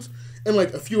Pikachu ones and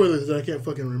like a few others that I can't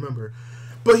fucking remember.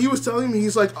 But he was telling me,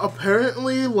 he's like,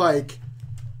 apparently like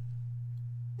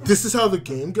this is how the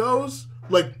game goes.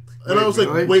 Like, and I was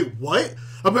like, wait, what?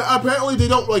 Apparently they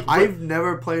don't like. I've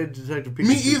never played Detective Pikachu.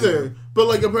 Me either. Game. But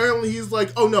like apparently he's like,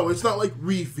 oh no, it's not like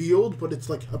revealed, but it's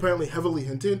like apparently heavily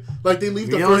hinted. Like they leave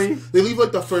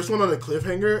the first one on a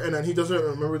cliffhanger, and then he doesn't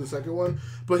remember the second one.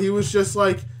 But he was just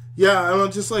like, yeah, and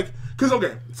I'm just like, because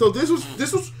okay, so this was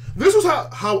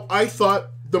how I thought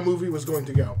the movie was going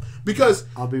to go. Because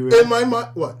I'll be real. In my mind,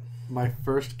 what? My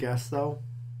first guess though,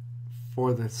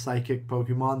 for the psychic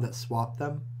Pokemon that swapped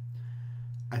them,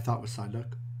 I thought was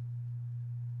Psyduck.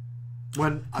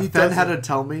 When Fen had to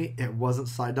tell me it wasn't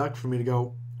Psyduck for me to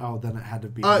go, oh, then it had to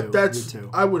be Mewtwo.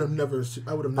 I would have never assumed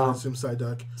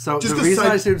Psyduck. So just the reason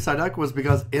I assumed Psyduck was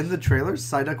because in the trailers,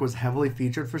 Psyduck was heavily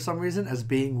featured for some reason as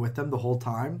being with them the whole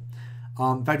time.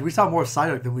 In fact, we saw more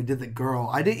Psyduck than we did the girl.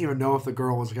 I didn't even know if the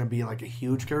girl was going to be like a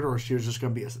huge character or she was just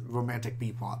going to be a romantic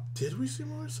B-plot. Did we see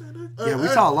more Psyduck? Yeah, we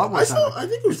saw a lot more Psyduck. I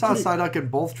think we saw Psyduck in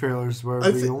both trailers where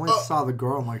we only saw the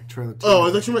girl in like trailer 2. Oh,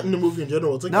 I thought you meant in the movie in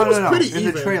general. It's like, no, pretty in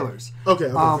even. the trailers. Okay,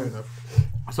 fair enough.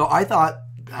 So I thought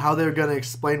how they were going to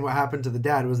explain what happened to the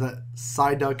dad was that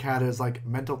Psyduck had his like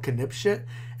mental knip shit,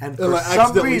 and for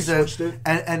some reason,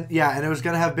 and it was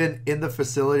going to have been in the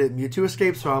facility that Mewtwo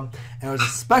escapes from, and it was a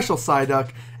special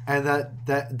Psyduck. And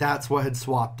that's what had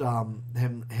swapped him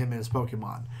and his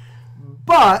Pokemon.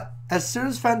 But as soon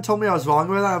as Fen told me I was wrong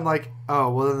with that, I'm like,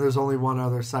 oh, well then there's only one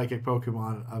other psychic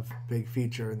Pokemon of big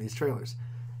feature in these trailers.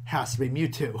 Has to be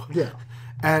Mewtwo. Yeah.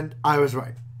 And I was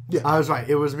right. Yeah. I was right.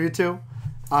 It was Mewtwo.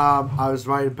 I was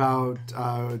right about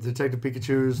Detective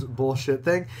Pikachu's bullshit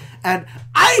thing. And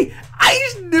I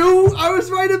just knew I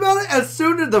was right about it as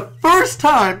soon as the first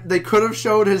time they could have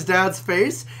showed his dad's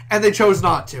face, and they chose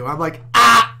not to. I'm like,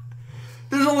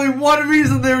 there's only one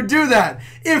reason they would do that.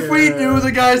 If we knew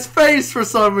the guy's face for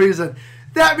some reason.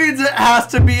 That means it has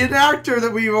to be an actor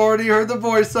that we've already heard the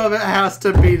voice of. It has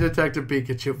to be Detective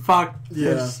Pikachu. Fuck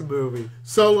this movie.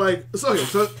 So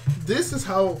this is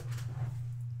how...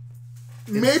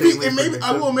 Maybe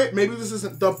I will admit, maybe this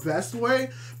isn't the best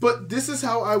way, but this is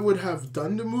how I would have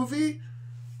done the movie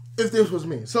if this was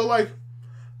me. So, like,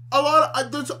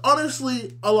 there's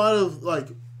honestly a lot of, like...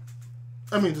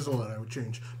 I mean, there's a lot I would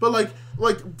change, but like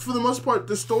for the most part,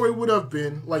 the story would have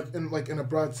been in a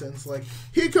broad sense. Like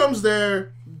he comes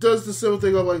there, does the simple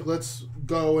thing of like, let's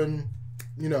go and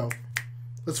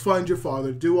let's find your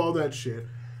father, do all that shit.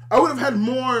 I would have had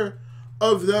more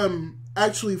of them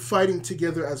actually fighting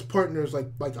together as partners, like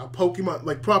a Pokemon,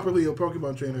 like properly a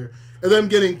Pokemon trainer, and them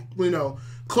getting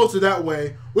closer that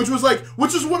way, which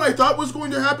is what I thought was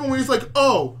going to happen. When he's like,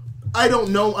 oh, I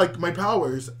don't know like my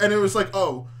powers, and it was like,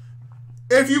 oh.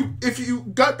 If you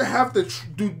got to have to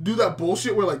do that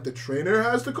bullshit where like the trainer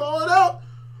has to call it out,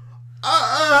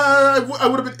 I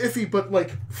would have been iffy, but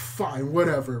like fine,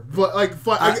 whatever. But like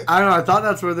fine. I don't know. I thought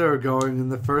that's where they were going in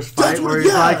the first fight, where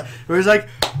he's like,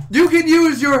 you can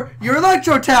use your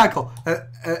electro tackle,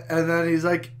 and then he's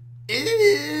like,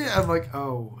 I'm like,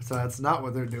 oh, so that's not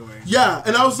what they're doing. Yeah,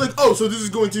 and I was like, oh, so this is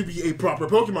going to be a proper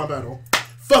Pokemon battle.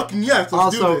 fucking yes,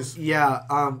 let's do this. Yeah,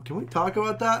 can we talk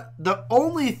about that? The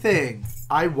only thing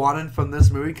I wanted from this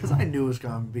movie, because I knew it was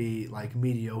going to be, like,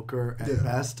 mediocre at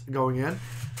best going in,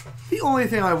 the only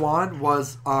thing I wanted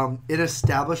was in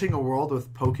establishing a world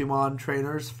with Pokemon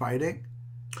trainers fighting.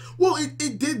 Well, it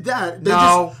did that.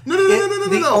 No.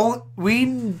 No. We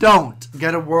don't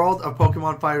get a world of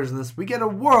Pokemon fighters in this. We get a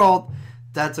world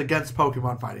that's against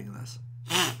Pokemon fighting in this.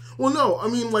 Well, no. I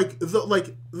mean,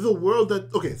 the world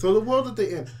that... Okay, so the world that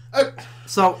they're in...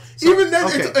 Even then,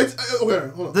 it's... Okay,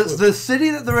 hold on. The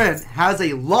city that they're in has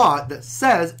a law that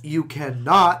says you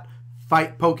cannot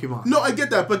fight Pokemon. No, I get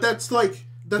that, but that's like...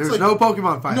 There's no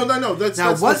Pokemon fighting. No.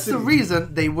 That's what's the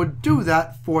reason they would do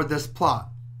that for this plot?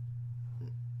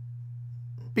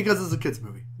 Because it's a kids'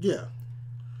 movie. Yeah.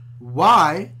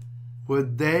 Why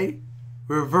would they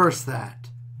reverse that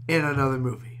in another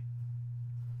movie?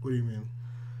 What do you mean?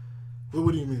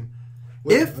 What do you mean?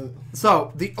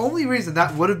 So, the only reason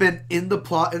that would have been in the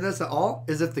plot in this at all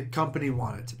is if the company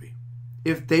wanted it to be.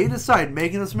 If they decide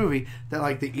making this movie that,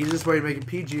 like, the easiest way to make it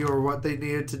PG or what they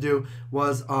needed to do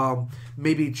was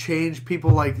maybe change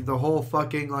people, like, the whole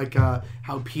fucking, like,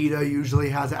 how PETA usually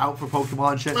has it out for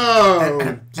Pokemon shit.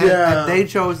 And they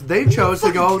chose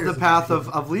to go the path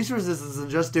of least resistance and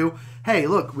just do, hey,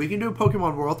 look, we can do a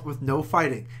Pokemon world with no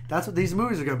fighting. That's what these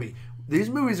movies are going to be. These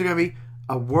movies are going to be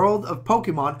a world of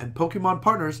Pokemon and Pokemon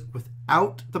partners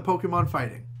without the Pokemon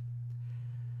fighting.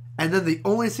 And then the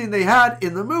only scene they had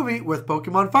in the movie with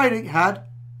Pokemon fighting had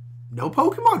no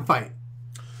Pokemon fight.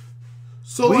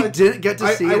 So we didn't get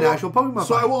to see an actual Pokemon fight.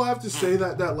 So I will have to say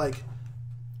that like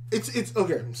it's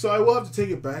okay. So I will have to take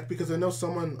it back because I know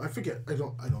someone, I forget, I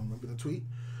don't remember the tweet,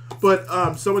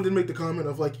 but someone did make the comment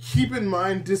of like, keep in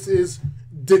mind this is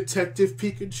Detective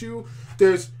Pikachu.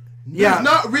 There's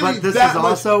not really but this that is much.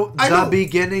 Also the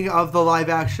beginning of the live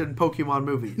action Pokemon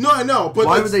movie. No, I know, but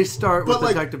why would they start with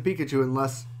Detective Pikachu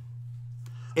unless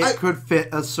it could fit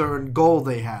a certain goal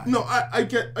they had? No, I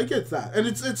get that, and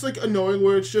it's like annoying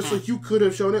where it's just like you could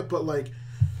have shown it, but like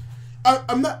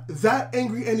I'm not that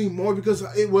angry anymore because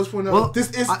it was for now. Well,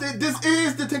 this is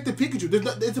Detective Pikachu.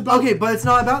 It's about but it's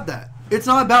not about that. It's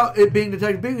not about it being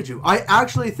Detective Pikachu. I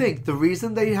actually think the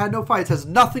reason they had no fights has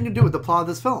nothing to do with the plot of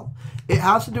this film. It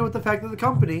has to do with the fact that the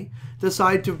company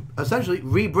decided to essentially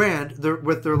rebrand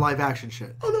with their live action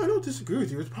shit. Oh no, I don't disagree with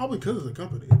you. It's probably because of the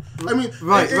company. I mean,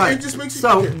 right. It just makes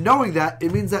knowing that,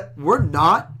 it means that we're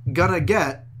not gonna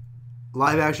get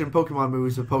live action Pokemon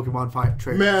movies with Pokemon fight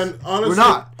trailers. Man, honestly,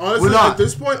 we're not. At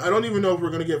this point, I don't even know if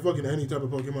we're gonna get fucking any type of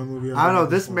Pokemon movie. I don't know.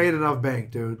 This made enough bank,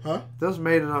 dude. Huh? This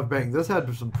made enough bank. This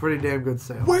had some pretty damn good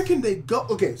sales. Where can they go?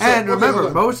 Okay, so, and remember,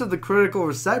 most of the critical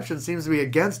reception seems to be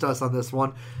against us on this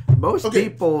one. Most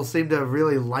people seem to have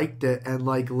really liked it and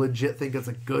like legit think it's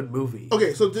a good movie.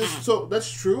 Okay, so that's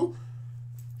true,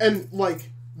 and like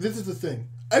this is the thing.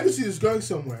 I could see this going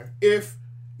somewhere if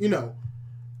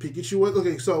Pikachu was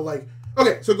okay.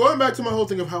 So going back to my whole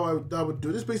thing of how I would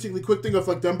do this, basically quick thing of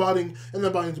like them bonding and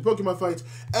then bonding into Pokemon fights,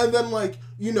 and then like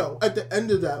at the end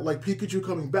of that, like Pikachu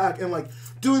coming back and like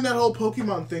doing that whole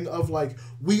Pokemon thing of like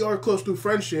we are close through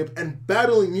friendship and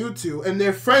battling Mewtwo and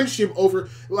their friendship over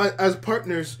like as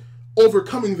partners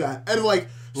overcoming that and like.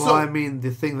 Well, I mean,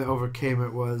 the thing that overcame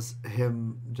it was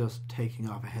him just taking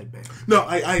off a headband. No,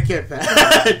 I get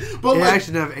that. But it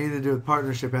actually didn't have anything to do with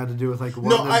partnership. It had to do with like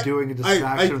one of them doing a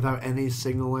distraction without any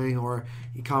signaling or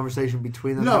conversation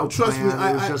between them. No, trust me,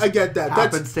 I get that.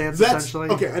 Happenstance, essentially.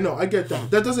 Okay, I know, I get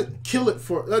that. That doesn't kill it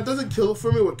for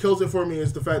me. What kills it for me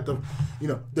is the fact of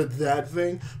that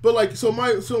thing. But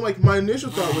like, my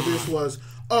initial thought with this was,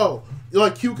 oh,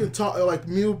 like you can talk, like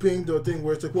Mew being the thing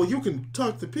where it's like, well, you can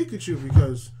talk to Pikachu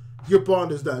because your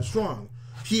bond is that strong.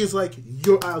 He is like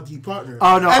your ID partner.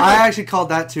 Oh no, and I actually called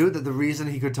that too. That the reason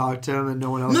he could talk to him and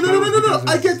no one else. No.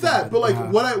 I get that, but like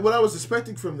what I was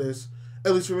expecting from this,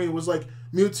 at least for me, was like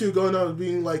Mewtwo going out and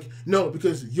being like, no,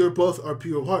 because you're both are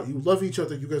pure heart. You love each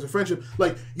other. You guys are friendship.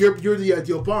 Like you're the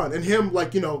ideal bond, and him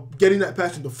like getting that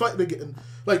passion to fight again,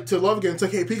 like to love again. It's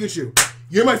like, hey Pikachu,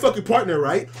 you're my fucking partner,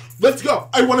 right? Let's go.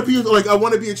 I want to be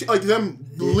like them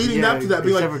leading up to that.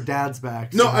 Being like, dad's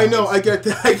back. No, I know. I get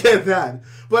that.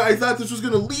 But I thought this was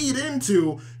going to lead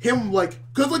into him, like,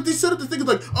 because, like, they set up the thing of,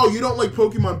 like, oh, you don't like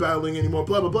Pokemon battling anymore,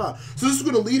 blah, blah, blah. So this is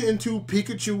going to lead into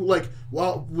Pikachu, like,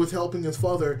 while with helping his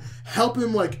father, help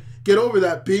him, like, get over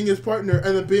that, being his partner,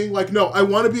 and then being like, no, I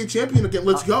want to be a champion again.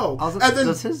 Let's go. Also, and then,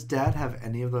 does his dad have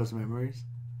any of those memories?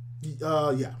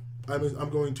 Yeah. I'm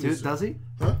going to. Does he?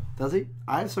 Huh? Does he?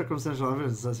 I have circumstantial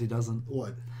evidence that says he doesn't.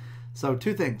 What? So,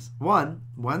 two things. One,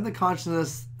 when the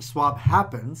consciousness swap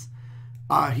happens,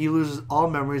 he loses all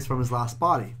memories from his last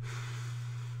body.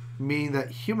 meaning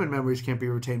that human memories can't be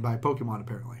retained by Pokemon,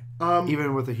 apparently.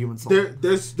 Even with a human soul.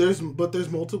 There's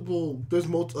multiple.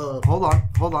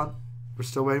 Hold on. We're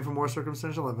still waiting for more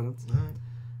circumstantial evidence. Right.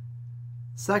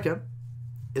 Second,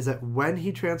 is that when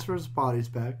he transfers bodies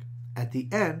back, at the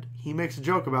end, he makes a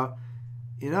joke about,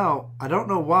 I don't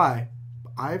know why,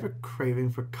 but I have a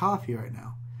craving for coffee right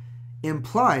now.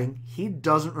 Implying he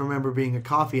doesn't remember being a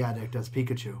coffee addict as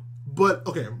Pikachu. But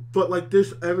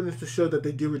there's evidence to show that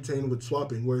they do retain with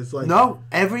swapping, where it's like... No,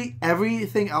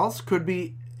 everything else could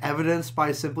be evidenced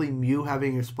by simply Mew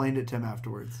having explained it to him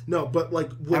afterwards. No, but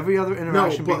every other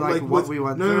interaction being what we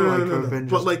went through, could have been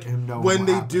just him knowing when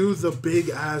they happened. do the big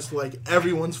ass,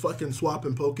 everyone's fucking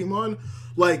swapping Pokemon,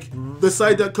 the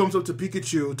side that comes up to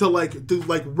Pikachu to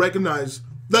recognize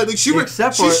that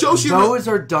those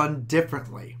are done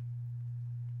differently.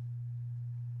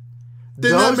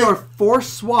 Those are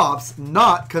forced swaps,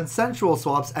 not consensual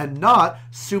swaps, and not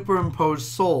superimposed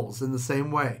souls in the same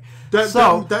way. They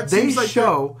show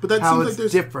how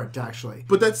it's different, actually.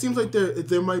 But that seems like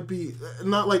there might be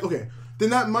not okay.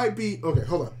 Then that might be okay.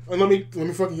 Hold on, let me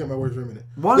fucking get my words for a minute.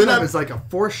 One of them is like a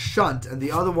forced shunt, and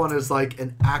the other one is like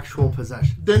an actual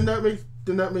possession. Then that makes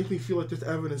me feel like there's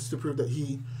evidence to prove that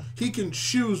he can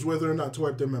choose whether or not to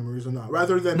wipe their memories or not,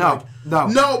 rather than then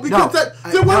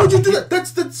why would you do that?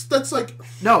 That's like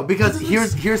no, because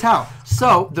here's how.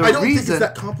 So the I don't reason think it's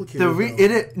that complicated. You're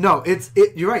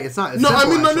right. It's not. It's no,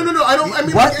 simple, no. I don't. I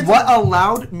mean, what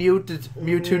allowed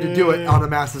Mewtwo to do it on a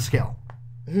massive scale?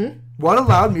 Mm-hmm. What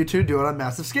allowed Mewtwo to do it on a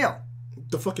massive scale?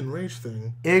 The fucking rage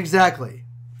thing. Exactly.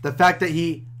 The fact that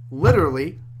he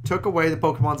literally took away the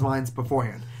Pokemon's minds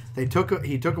beforehand. He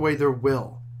took away their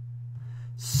will.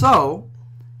 So,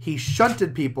 he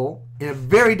shunted people in a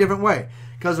very different way.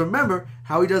 Because remember,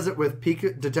 how he does it with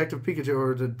Detective Pikachu,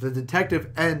 or the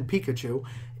detective and Pikachu,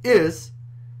 is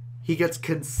he gets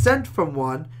consent from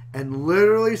one and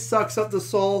literally sucks up the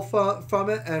soul from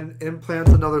it and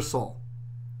implants another soul.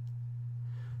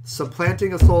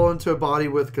 Supplanting a soul into a body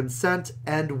with consent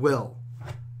and will.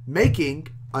 Making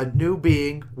a new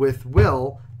being with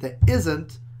will that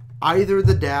isn't either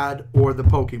the dad or the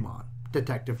Pokemon,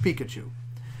 Detective Pikachu.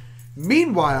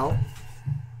 Meanwhile,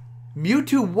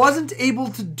 Mewtwo wasn't able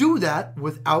to do that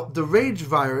without the Rage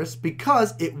virus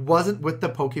because it wasn't with the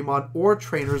Pokemon or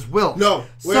trainer's will. No.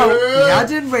 He had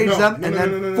to enrage them and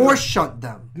then force shunt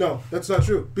them. No, that's not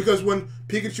true. Because when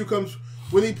he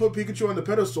put Pikachu on the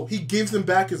pedestal, he gives them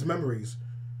back his memories.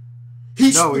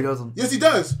 No, he doesn't. Yes, he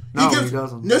does. No, he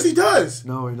doesn't. Yes, he does.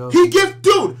 No, he doesn't.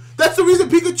 Dude, that's the reason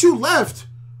Pikachu left.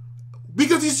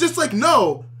 Because he's just like,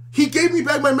 no, he gave me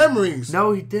back my memories.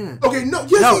 No, he didn't. Okay, no,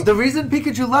 the reason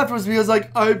Pikachu left was because,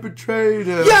 I betrayed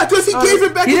him. Yeah, because he gave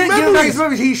him back his memories. He didn't give him back his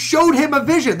memories. He showed him a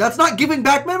vision. That's not giving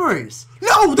back memories.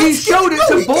 No, he showed it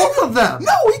to both of them.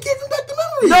 No, he gave him back the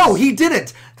memories. No, he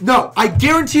didn't. No, I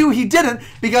guarantee you he didn't,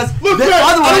 because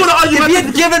otherwise, if he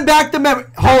had given back the memory,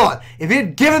 if he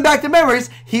had given back the memories,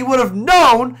 he would have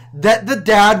known that the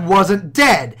dad wasn't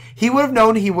dead. He would have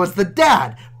known he was the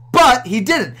dad. But he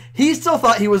didn't. He still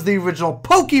thought he was the original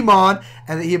Pokemon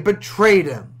and that he had betrayed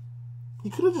him. He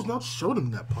could have just not showed him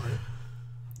that part.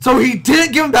 So he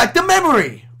didn't give him back the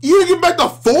memory. You didn't give him back the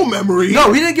full memory.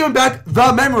 No, he didn't give him back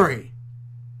the memory.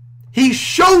 He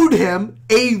showed him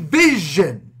a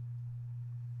vision.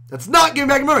 That's not giving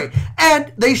back memory.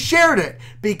 And they shared it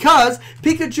because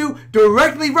Pikachu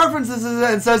directly references it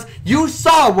and says, you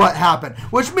saw what happened.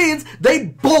 Which means they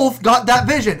both got that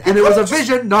vision. And it was a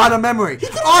vision, not a memory.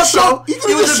 Also, he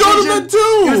could have just shown them that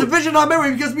too. It was a vision, not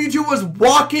memory, because Mewtwo was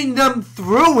walking them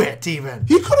through it even.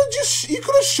 He could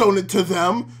have shown it to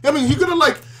them. I mean, he could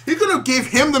have gave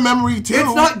him the memory too.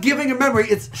 It's not giving a memory,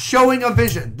 it's showing a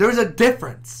vision. There's a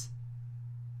difference.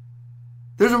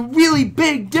 There's a really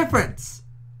big difference.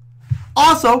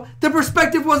 Also, the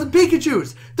perspective wasn't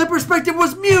Pikachu's. The perspective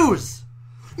was Mew's.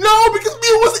 No, because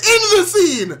Mew was in the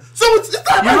scene. So it's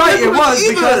not. You're right, it was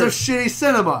either. Because of shitty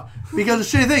cinema. Because of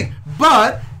shitty thing.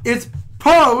 But it's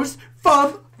posed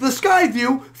from the sky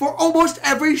view for almost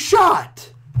every shot.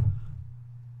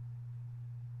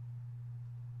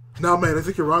 No, man, I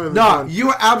think you're wrong on this one. No, you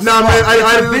are absolutely wrong.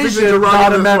 I don't think you're wrong not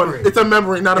on a this memory. one. It's a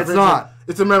memory, not a vision. It's not.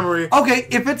 It's a memory. Okay,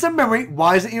 if it's a memory,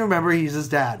 why doesn't he remember he's his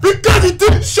dad? Because he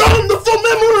didn't show him the full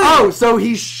memory! Oh, so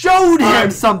he showed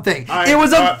him something. It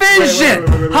was a vision!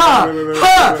 So,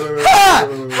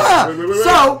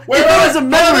 if it was a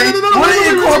memory, would it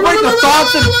incorporate the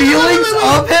thoughts and feelings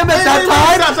of him at that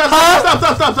time?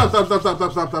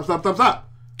 Stop.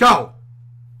 Go.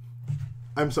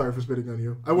 I'm sorry for spitting on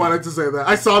you. I wanted to say that.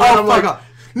 I saw that. I'm like,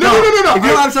 no. If you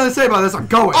don't have something to say about this, I'm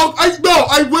going.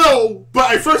 I will. But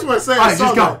I first want to say I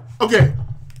saw that. Okay.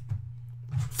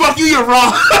 Fuck fuck you, you're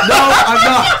wrong. No, I'm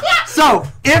not. So,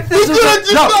 if this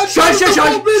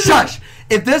was shush.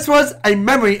 If this was a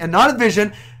memory and not a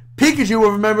vision, Pikachu would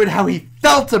have remembered how he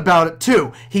felt about it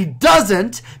too. He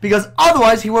doesn't, because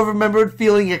otherwise he would have remembered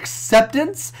feeling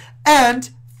acceptance and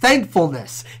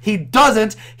thankfulness. He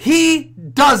doesn't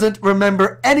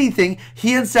remember anything.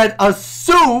 He instead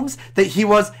assumes that he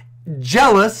was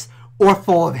jealous or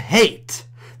full of hate,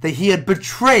 that he had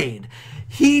betrayed.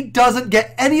 He doesn't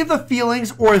get any of the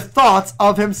feelings or thoughts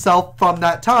of himself from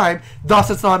that time. Thus,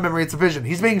 it's not a memory, it's a vision.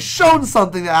 He's being shown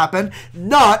something that happened,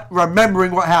 not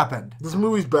remembering what happened. This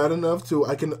movie's bad enough to,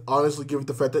 I can honestly give it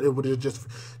the fact that it would have just,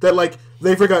 that like,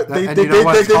 they forgot. You know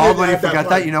what it's called when you forget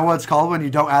that? You know what it's called when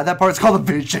you don't add that part? It's called a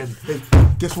vision.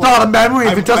 It's not a memory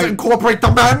if it doesn't incorporate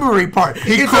the memory part.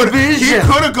 It's a vision. He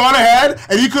could have gone ahead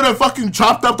and he could have fucking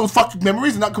chopped up those fucking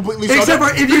memories and not completely. Except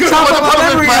for if you chop up a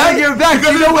memory and give it back,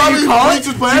 you know what you call it?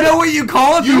 You know what you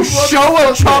call it? You show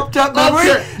a chopped up memory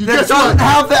that doesn't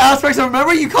have the aspects of a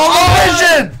memory. You call it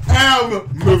a vision. I'm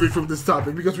moving from this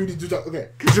topic because we need to talk. Okay,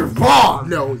 because you're wrong.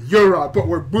 No, you're wrong. But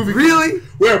we're moving. Really?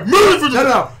 We're moving from this.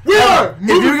 No. We are.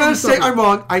 If you're gonna say I'm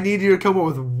wrong, I need you to come up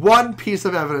with one piece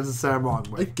of evidence to say I'm wrong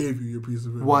with. I gave you your piece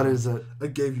of evidence. What is it? I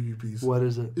gave you your piece. What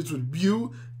is it? It's when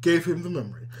you gave him the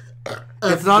memory.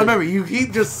 It's not a memory. You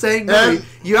keep just saying memory.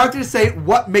 You have to say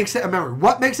what makes it a memory.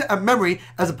 What makes it a memory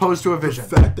as opposed to a vision?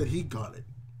 The fact that he got it.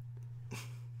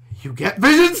 You get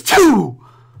visions too.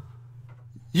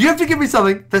 You have to give me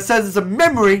something that says it's a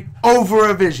memory over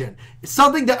a vision. It's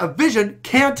something that a vision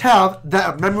can't have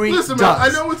that a memory does. Man, I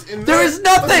know it's in there. There is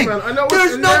nothing. Listen, man, I know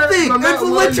There's it's nothing. In there, it's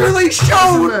literally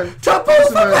shown to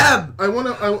both of them. I want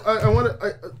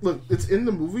to. Look, it's in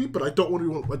the movie, but I don't want to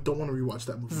rewatch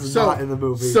that movie. It's not in the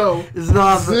movie. So it's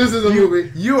not. This is a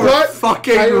movie. You are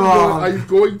fucking wrong. I'm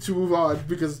going to move on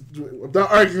because I'm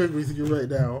not arguing with you right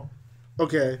now.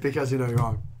 Okay. Because you know you're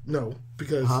wrong. No,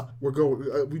 because we're going.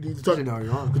 We need to talk. You know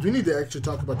you're wrong. Because we need to actually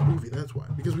talk about the movie. That's why.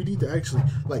 Because we need to actually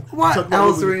like. What talk about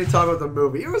else are we going to talk about the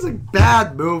movie? It was a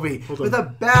bad movie with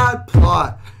a bad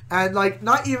plot and like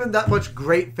not even that much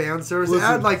great fan service. It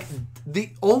had like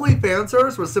the only fan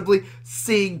service was simply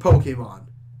seeing Pokemon.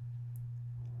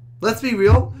 Let's be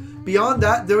real. Beyond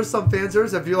that, there was some fan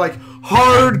service. If you're like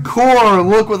hardcore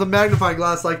look with a magnifying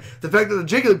glass, like the fact that the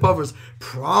Jigglypuff was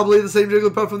probably the same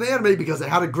Jigglypuff from the anime because it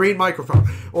had a green microphone,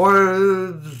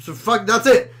 or fuck, that's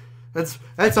it. That's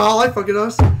all I fucking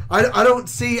know. I don't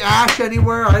see Ash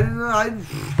anywhere. I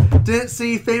didn't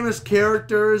see famous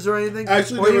characters or anything.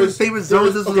 Actually, or even famous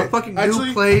zones. This was a fucking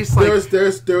new place. There was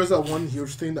that one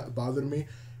huge thing that bothered me.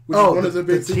 One of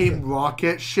the Team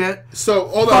Rocket shit. So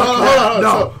hold on.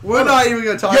 No, we're not even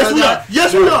gonna talk about that.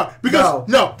 Yes, we are. Because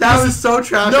that was so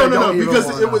trash. No.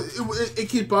 Because it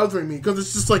keeps bothering me because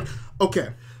it's just like okay.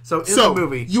 So in the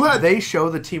movie, they show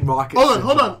the Team Rocket.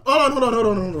 Hold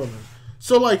on.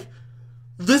 So like,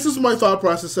 this is my thought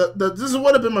process. This is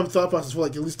what have been my thought process for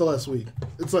like at least the last week.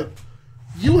 It's like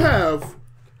you have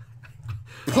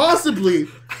possibly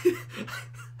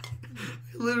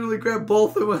literally grabbed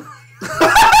both of them.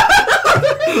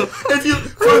 If you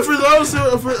for those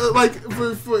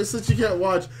who since you can't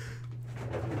watch,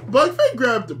 Bugfang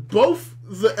grabbed both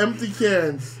the empty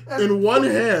cans in one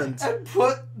hand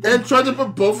and tried to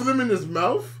put both of them in his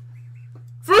mouth.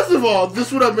 First of all,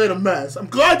 this would have made a mess. I'm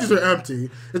glad these are empty.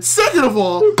 And second of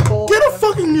all, get a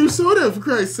fucking new soda for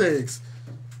Christ's sakes.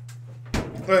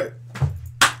 Alright.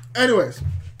 Anyways,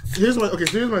 here's my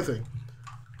thing.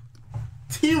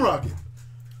 Team Rocket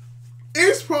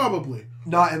is probably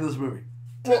not in this movie.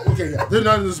 Well, okay, yeah, they're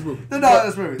not in this movie.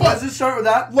 Let's just start with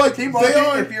that. Like, Team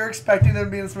Rocket, if you're expecting them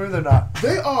to be in this movie, they're not.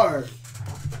 They are,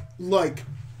 like,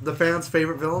 the fans'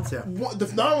 favorite villains. Yeah,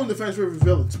 not only the fans' favorite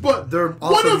villains, but they're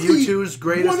also Mewtwo's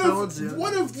greatest villains. Yeah.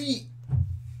 One of the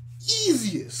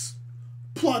easiest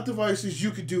plot devices you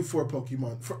could do for a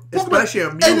Pokemon. Especially a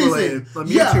Mewtwo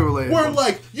related. Where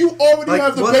like you already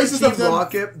have the basis of them.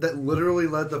 Rocket that literally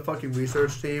led the fucking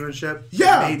research team and shit.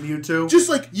 Yeah, made Mewtwo. Just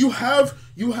like you have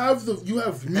Mew.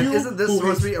 And isn't this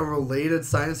supposed to be a related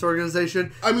science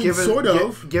organization? I mean, sort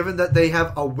of. Given that they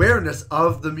have awareness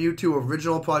of the Mewtwo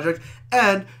original project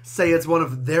and say it's one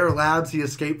of their labs he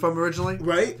escaped from originally,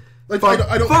 right? Like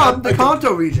from the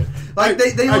Kanto region. Like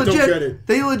they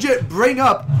legit bring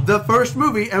up the first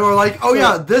movie and we're like, oh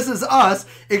yeah, this is us,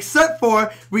 except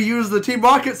for we use the Team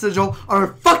Rocket sigil on a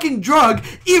fucking drug,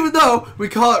 even though we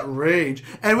call it Rage.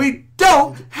 And we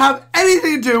don't have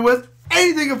anything to do with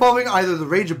anything involving either the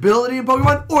Rage ability in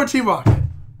Pokemon or Team Rocket.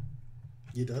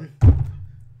 You done?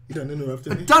 You done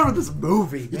interrupting me? I'm done with this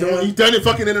movie. You done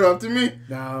fucking interrupting me?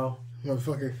 No.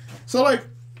 Motherfucker. So like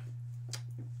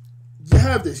you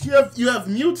have this. You have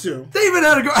Mewtwo. They even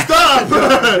had a go. Stop.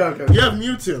 Okay. You have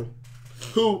Mewtwo,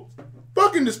 who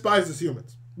fucking despises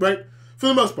humans, right? For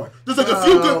the most part, there's like a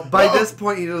few good. By this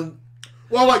point, he doesn't.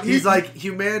 Well, like he's like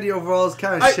humanity overall is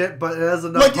kind of shit, but it has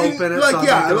enough like, hope in it. Like so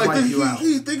yeah, like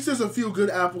he thinks there's a few good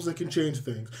apples that can change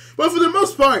things, but for the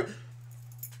most part,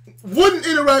 wouldn't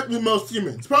interact with most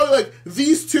humans. Probably like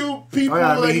these two people. Oh,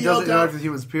 yeah, I mean, that he doesn't interact out. with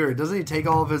humans. Period. Doesn't he take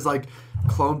all of his like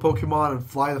clone Pokemon and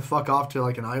fly the fuck off to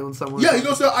like an island somewhere? Yeah, he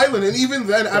goes to an island, and even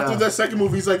then, after that second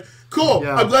movie, he's like, "Cool,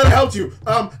 yeah. I'm glad I helped you.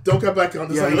 Don't come back on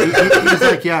this island." He's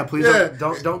like, "Yeah, please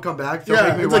don't come back. Don't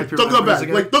make me wipe your don't come back.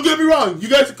 again. Like, don't get me wrong, you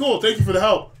guys are cool. Thank you for the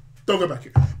help. Don't go back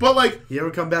here." But like, you ever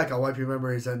come back, I'll wipe your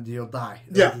memories and you'll die.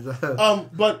 Yeah.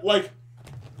 But like,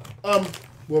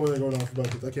 what was I going off about?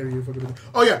 I can't even fucking.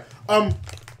 Oh yeah.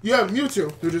 You have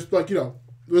Mewtwo, who just like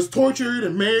was tortured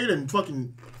and made and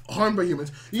fucking harmed by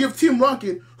humans. You have Team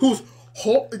Rocket, whose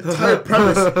whole entire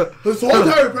premise,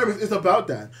 is about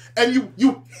that, and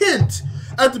you hint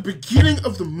at the beginning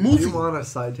of the movie. Do you want a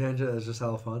side tangent that's just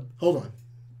hella fun? Hold on.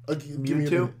 Give me a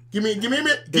Mewtwo? minute. Give me a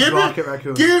minute. Rocket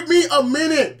Raccoon. Give me a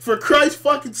minute, for Christ's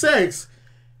fucking sakes.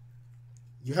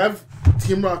 You have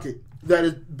Team Rocket, that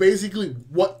is basically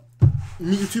what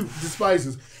Mewtwo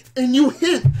despises, and you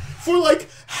hint for like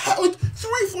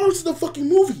 3/4 of the fucking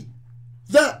movie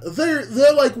that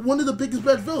they're like one of the biggest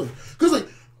bad villains. Because like,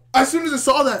 as soon as I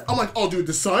saw that, I'm like, oh dude,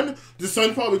 the sun's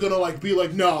probably gonna like be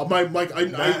like, no,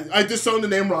 I disown the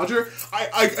name Roger.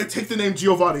 I take the name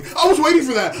Giovanni. I was waiting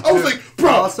for that. I was like, bro.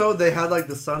 Also, they had like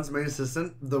the son's main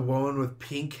assistant, the woman with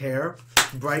pink hair,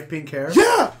 bright pink hair.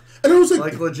 Yeah. And I was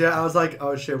like legit, I was like,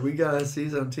 oh shit, we gotta see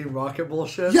some Team Rocket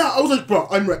bullshit. Yeah, I was like, bro,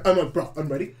 I'm ready. I'm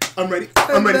ready. I'm ready and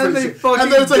for then this they shit. fucking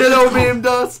And then it's like, ditto memed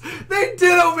us. They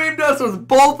ditto memed us with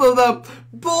both of them,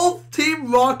 both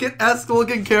Team Rocket-esque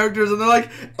looking characters, and they're like,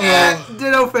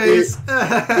 ditto face.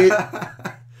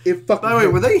 It fucking. By the way,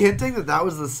 were they hinting that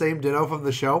was the same ditto from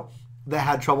the show that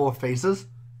had trouble with faces?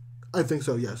 I think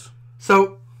so. Yes.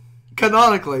 So,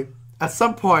 canonically, at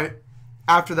some point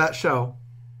after that show,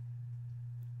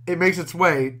 it makes its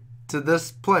way to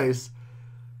this place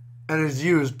and is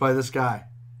used by this guy.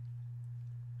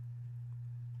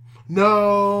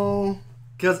 No.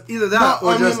 Because either that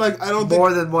or just I don't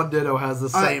more than one Ditto has the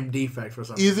same defect for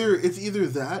something. It's either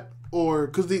that or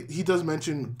because he does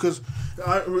mention, because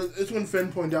it's when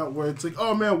Finn pointed out where it's like,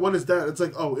 oh man, what is that? It's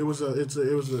like, oh, it was a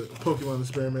Pokemon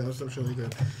experiment or something like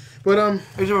that. But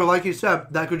like you said,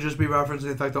 that could just be referencing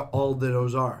the fact that all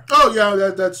Dittos are. Oh yeah,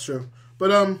 that's true.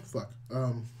 But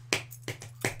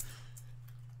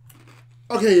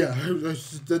okay, yeah,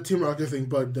 the Team Rocket thing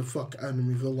bugged the fuck out of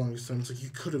me for the longest time. It's like, you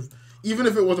could have, even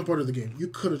if it wasn't part of the game, you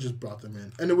could have just brought them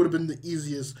in, and it would have been the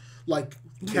easiest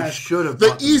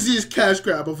easiest cash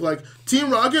grab of like, Team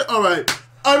Rocket. All right,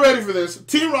 I'm ready for this.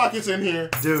 Team Rocket's in here,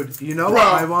 dude. You know what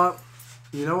I want?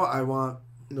 You know what I want?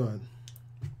 Go ahead.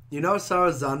 You know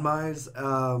Sarah Zanmai's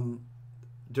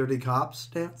Dirty Cops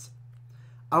dance?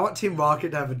 I want Team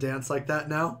Rocket to have a dance like that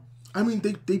now. I mean,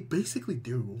 they basically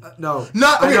do. No,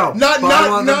 I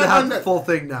want them to have the full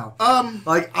thing now.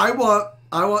 Like I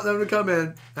want them to come in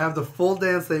and have the full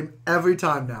dance theme every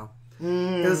time now.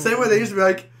 In the same way they used to be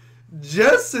like,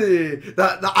 Jesse.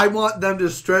 I want them to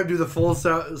straight do the full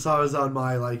Stars on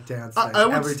my like dance thing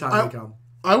every time they come.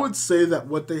 I would say that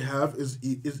what they have is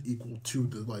equal to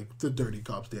the Dirty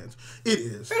Cops dance. It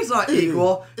is. It's not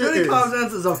equal. Dirty Cops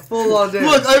dance is a full on dance.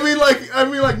 Look, I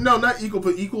mean, no, not equal,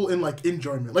 but equal in like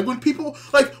enjoyment. Like when people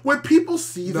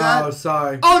see that. No,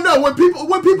 sorry. Oh no, when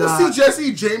people see Jesse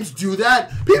and James do that,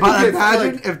 people but get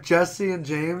imagine like, if Jesse and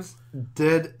James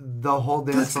did the whole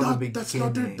dance from the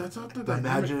beginning. That's not their dynamic.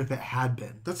 Imagine if it had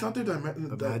been. That's not their dynamic.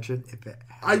 Imagine if it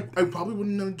I probably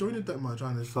wouldn't have enjoyed it that much,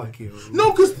 honestly. Fuck you.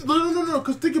 No,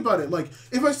 because think about it. Like,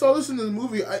 if I saw this in the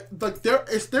movie,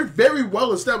 they're very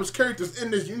well established characters in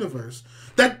this universe.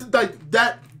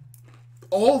 That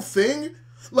all thing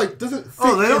doesn't fit.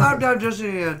 Oh, they don't have to have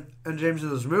Jesse and James in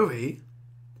this movie.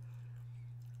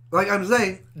 Like I'm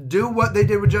saying, do what they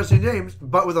did with Jesse and James,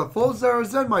 but with a full Sarah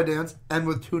Zenmai dance and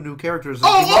with 2 new characters.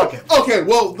 Okay.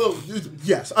 Well,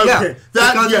 yes. Okay.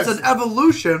 Yeah, because it's an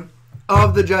evolution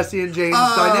of the Jesse and James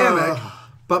dynamic,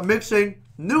 but mixing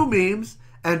new memes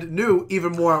and new,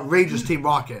 even more outrageous Team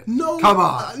Rocket. No, come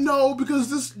on. No, because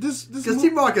this because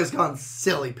Team Rocket's gone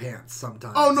silly pants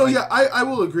sometimes. Oh no, yeah, I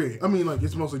will agree. I mean, like,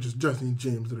 it's mostly just Jesse and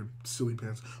James that are silly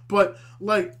pants, but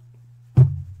like,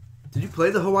 did you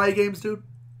play the Hawaii games, dude?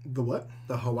 The what?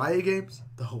 The Hawaii games?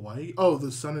 The Hawaii? Oh,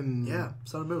 the Sun and... Yeah,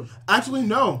 Sun and Moon. Actually,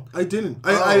 no. I didn't.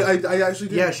 I actually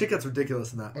didn't. Yeah, shit gets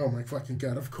ridiculous in that. Oh my fucking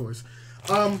god, of course.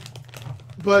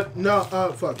 But no,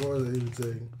 fuck, what was I even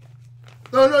saying?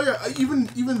 No, yeah.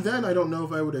 Even then, I don't know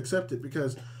if I would accept it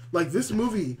because, like, this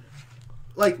movie,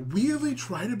 like, weirdly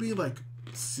try to be like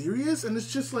serious, and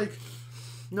it's just like,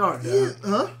 no,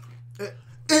 huh?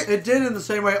 It did in the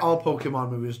same way all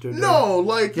Pokemon movies do. No,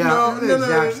 like, no.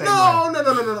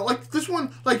 Like this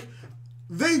one, like,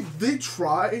 they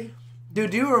try.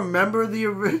 Dude, do you remember the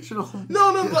original?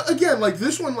 No. Again, like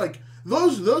this one, like.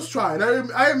 Those try,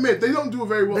 and I admit they don't do a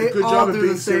very good job of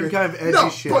being serious. They all do the same kind of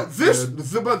edgy shit.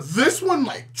 But this one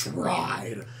like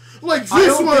tried. Like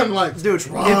this one, like dude.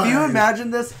 tried. If you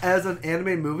imagine this as an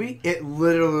anime movie, it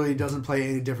literally doesn't play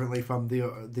any differently from the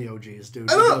OGs, dude.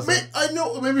 I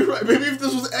know. Maybe if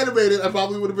this was animated, I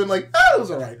probably would have been like, it was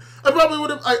alright. I probably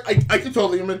would have. I can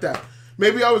totally admit that.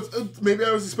 Maybe I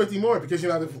was expecting more because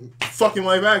the fucking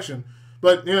live action.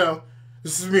 But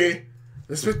this is me. I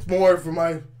expect more for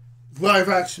my live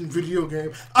action video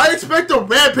game. I expect a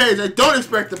Rampage. I don't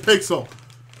expect a Pixel.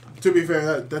 To be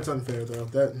fair, that's unfair though.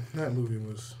 That movie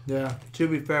was. Yeah. To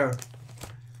be fair,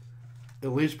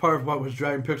 at least part of what was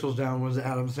dragging Pixels down was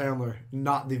Adam Sandler,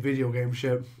 not the video game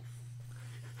shit.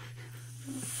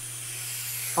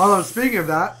 Although speaking of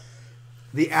that,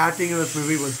 the acting in this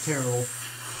movie was terrible.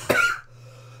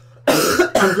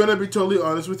 I'm gonna be totally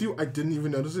honest with you. I didn't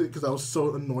even notice it because I was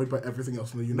so annoyed by everything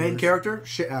else in the universe. Main character,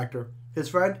 shit actor. His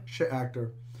friend, shit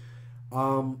actor.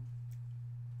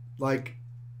 Like,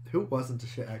 who wasn't a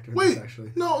shit actor? Wait,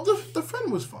 actually, no, the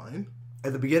friend was fine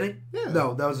at the beginning. Yeah,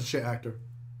 no, that was a shit actor.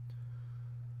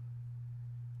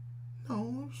 No,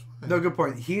 it was fine. No, good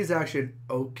point. He's actually an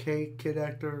okay kid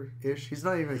actor ish. He's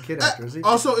not even a kid actor, is he?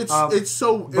 Also, it's so it's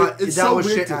that so was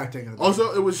weird shit acting.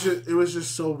 Also, it was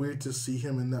just so weird to see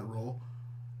him in that role.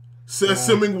 So,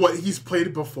 assuming what he's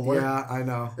played before. Yeah, I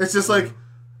know. It's just like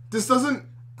this doesn't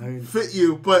fit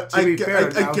you, but to be fair,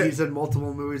 now he's in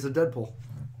multiple movies of Deadpool.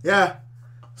 Yeah.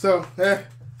 So,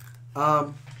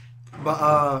 no.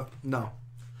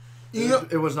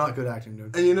 It was not good acting,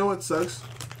 dude. And you know what sucks?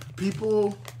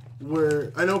 People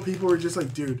were just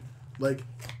like, dude, like,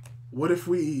 what if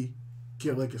we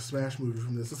get like a Smash movie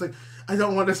from this? It's like, I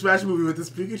don't want a Smash movie with this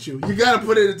Pikachu. You gotta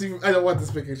put it into. I don't want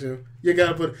this Pikachu. You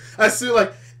gotta put it. I see,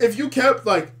 like, if you kept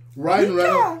like Ryan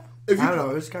Reynolds. I don't know.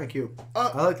 It was kind of cute.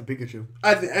 I like the Pikachu.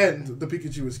 At the end, the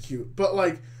Pikachu was cute, but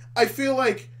like, I feel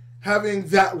like having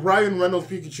that Ryan Reynolds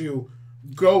Pikachu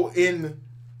go in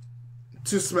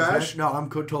to Smash. No, I'm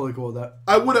totally cool with that.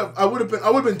 I would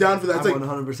have been down for that. I'm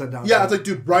 100% down. Yeah, it's like,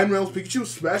 dude, Ryan Reynolds Pikachu,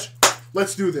 Smash.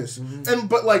 Let's do this. Mm-hmm.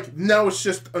 But like now it's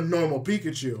just a normal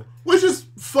Pikachu, which is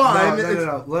fine.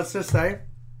 No. Let's just say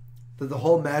that the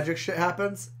whole magic shit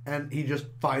happens, and he just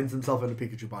finds himself in a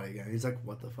Pikachu body again. He's like,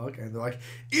 "What the fuck?" And they're like,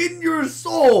 "In your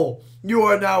soul, you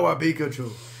are now a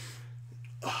Pikachu."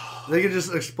 They can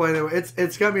just explain it.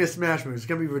 It's gonna be a Smash movie. It's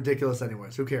gonna be ridiculous,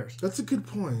 anyways. Who cares? That's a good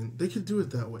point. They could do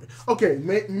it that way. Okay,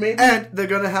 maybe. And they're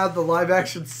gonna have the live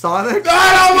action Sonic.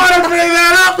 I don't want to bring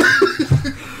that up.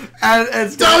 And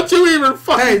it's don't you even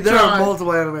fucking Hey, there try. are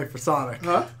multiple anime for Sonic.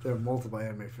 Huh? There are multiple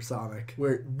anime for Sonic.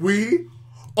 Wait, we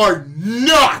are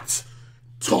not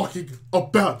talking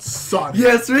about Sonic.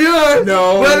 Yes, we are.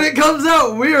 No. When it comes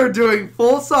out, we are doing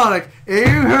full Sonic. You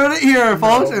heard it here,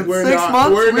 folks. In 6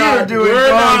 months, we are doing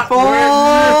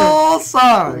full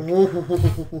Sonic.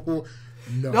 No.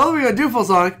 Not only are we going to do full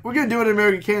Sonic, we're going to do it in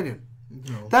American Canyon.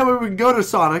 No. That way we can go to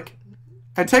Sonic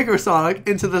and take our Sonic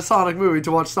into the Sonic movie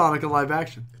to watch Sonic in live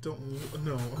action. No,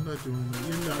 I'm not doing that.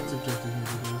 You're not subjecting me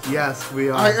to this. Yes, we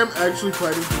are. I am actually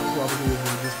fighting for probably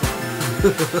this fucking movie.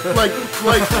 like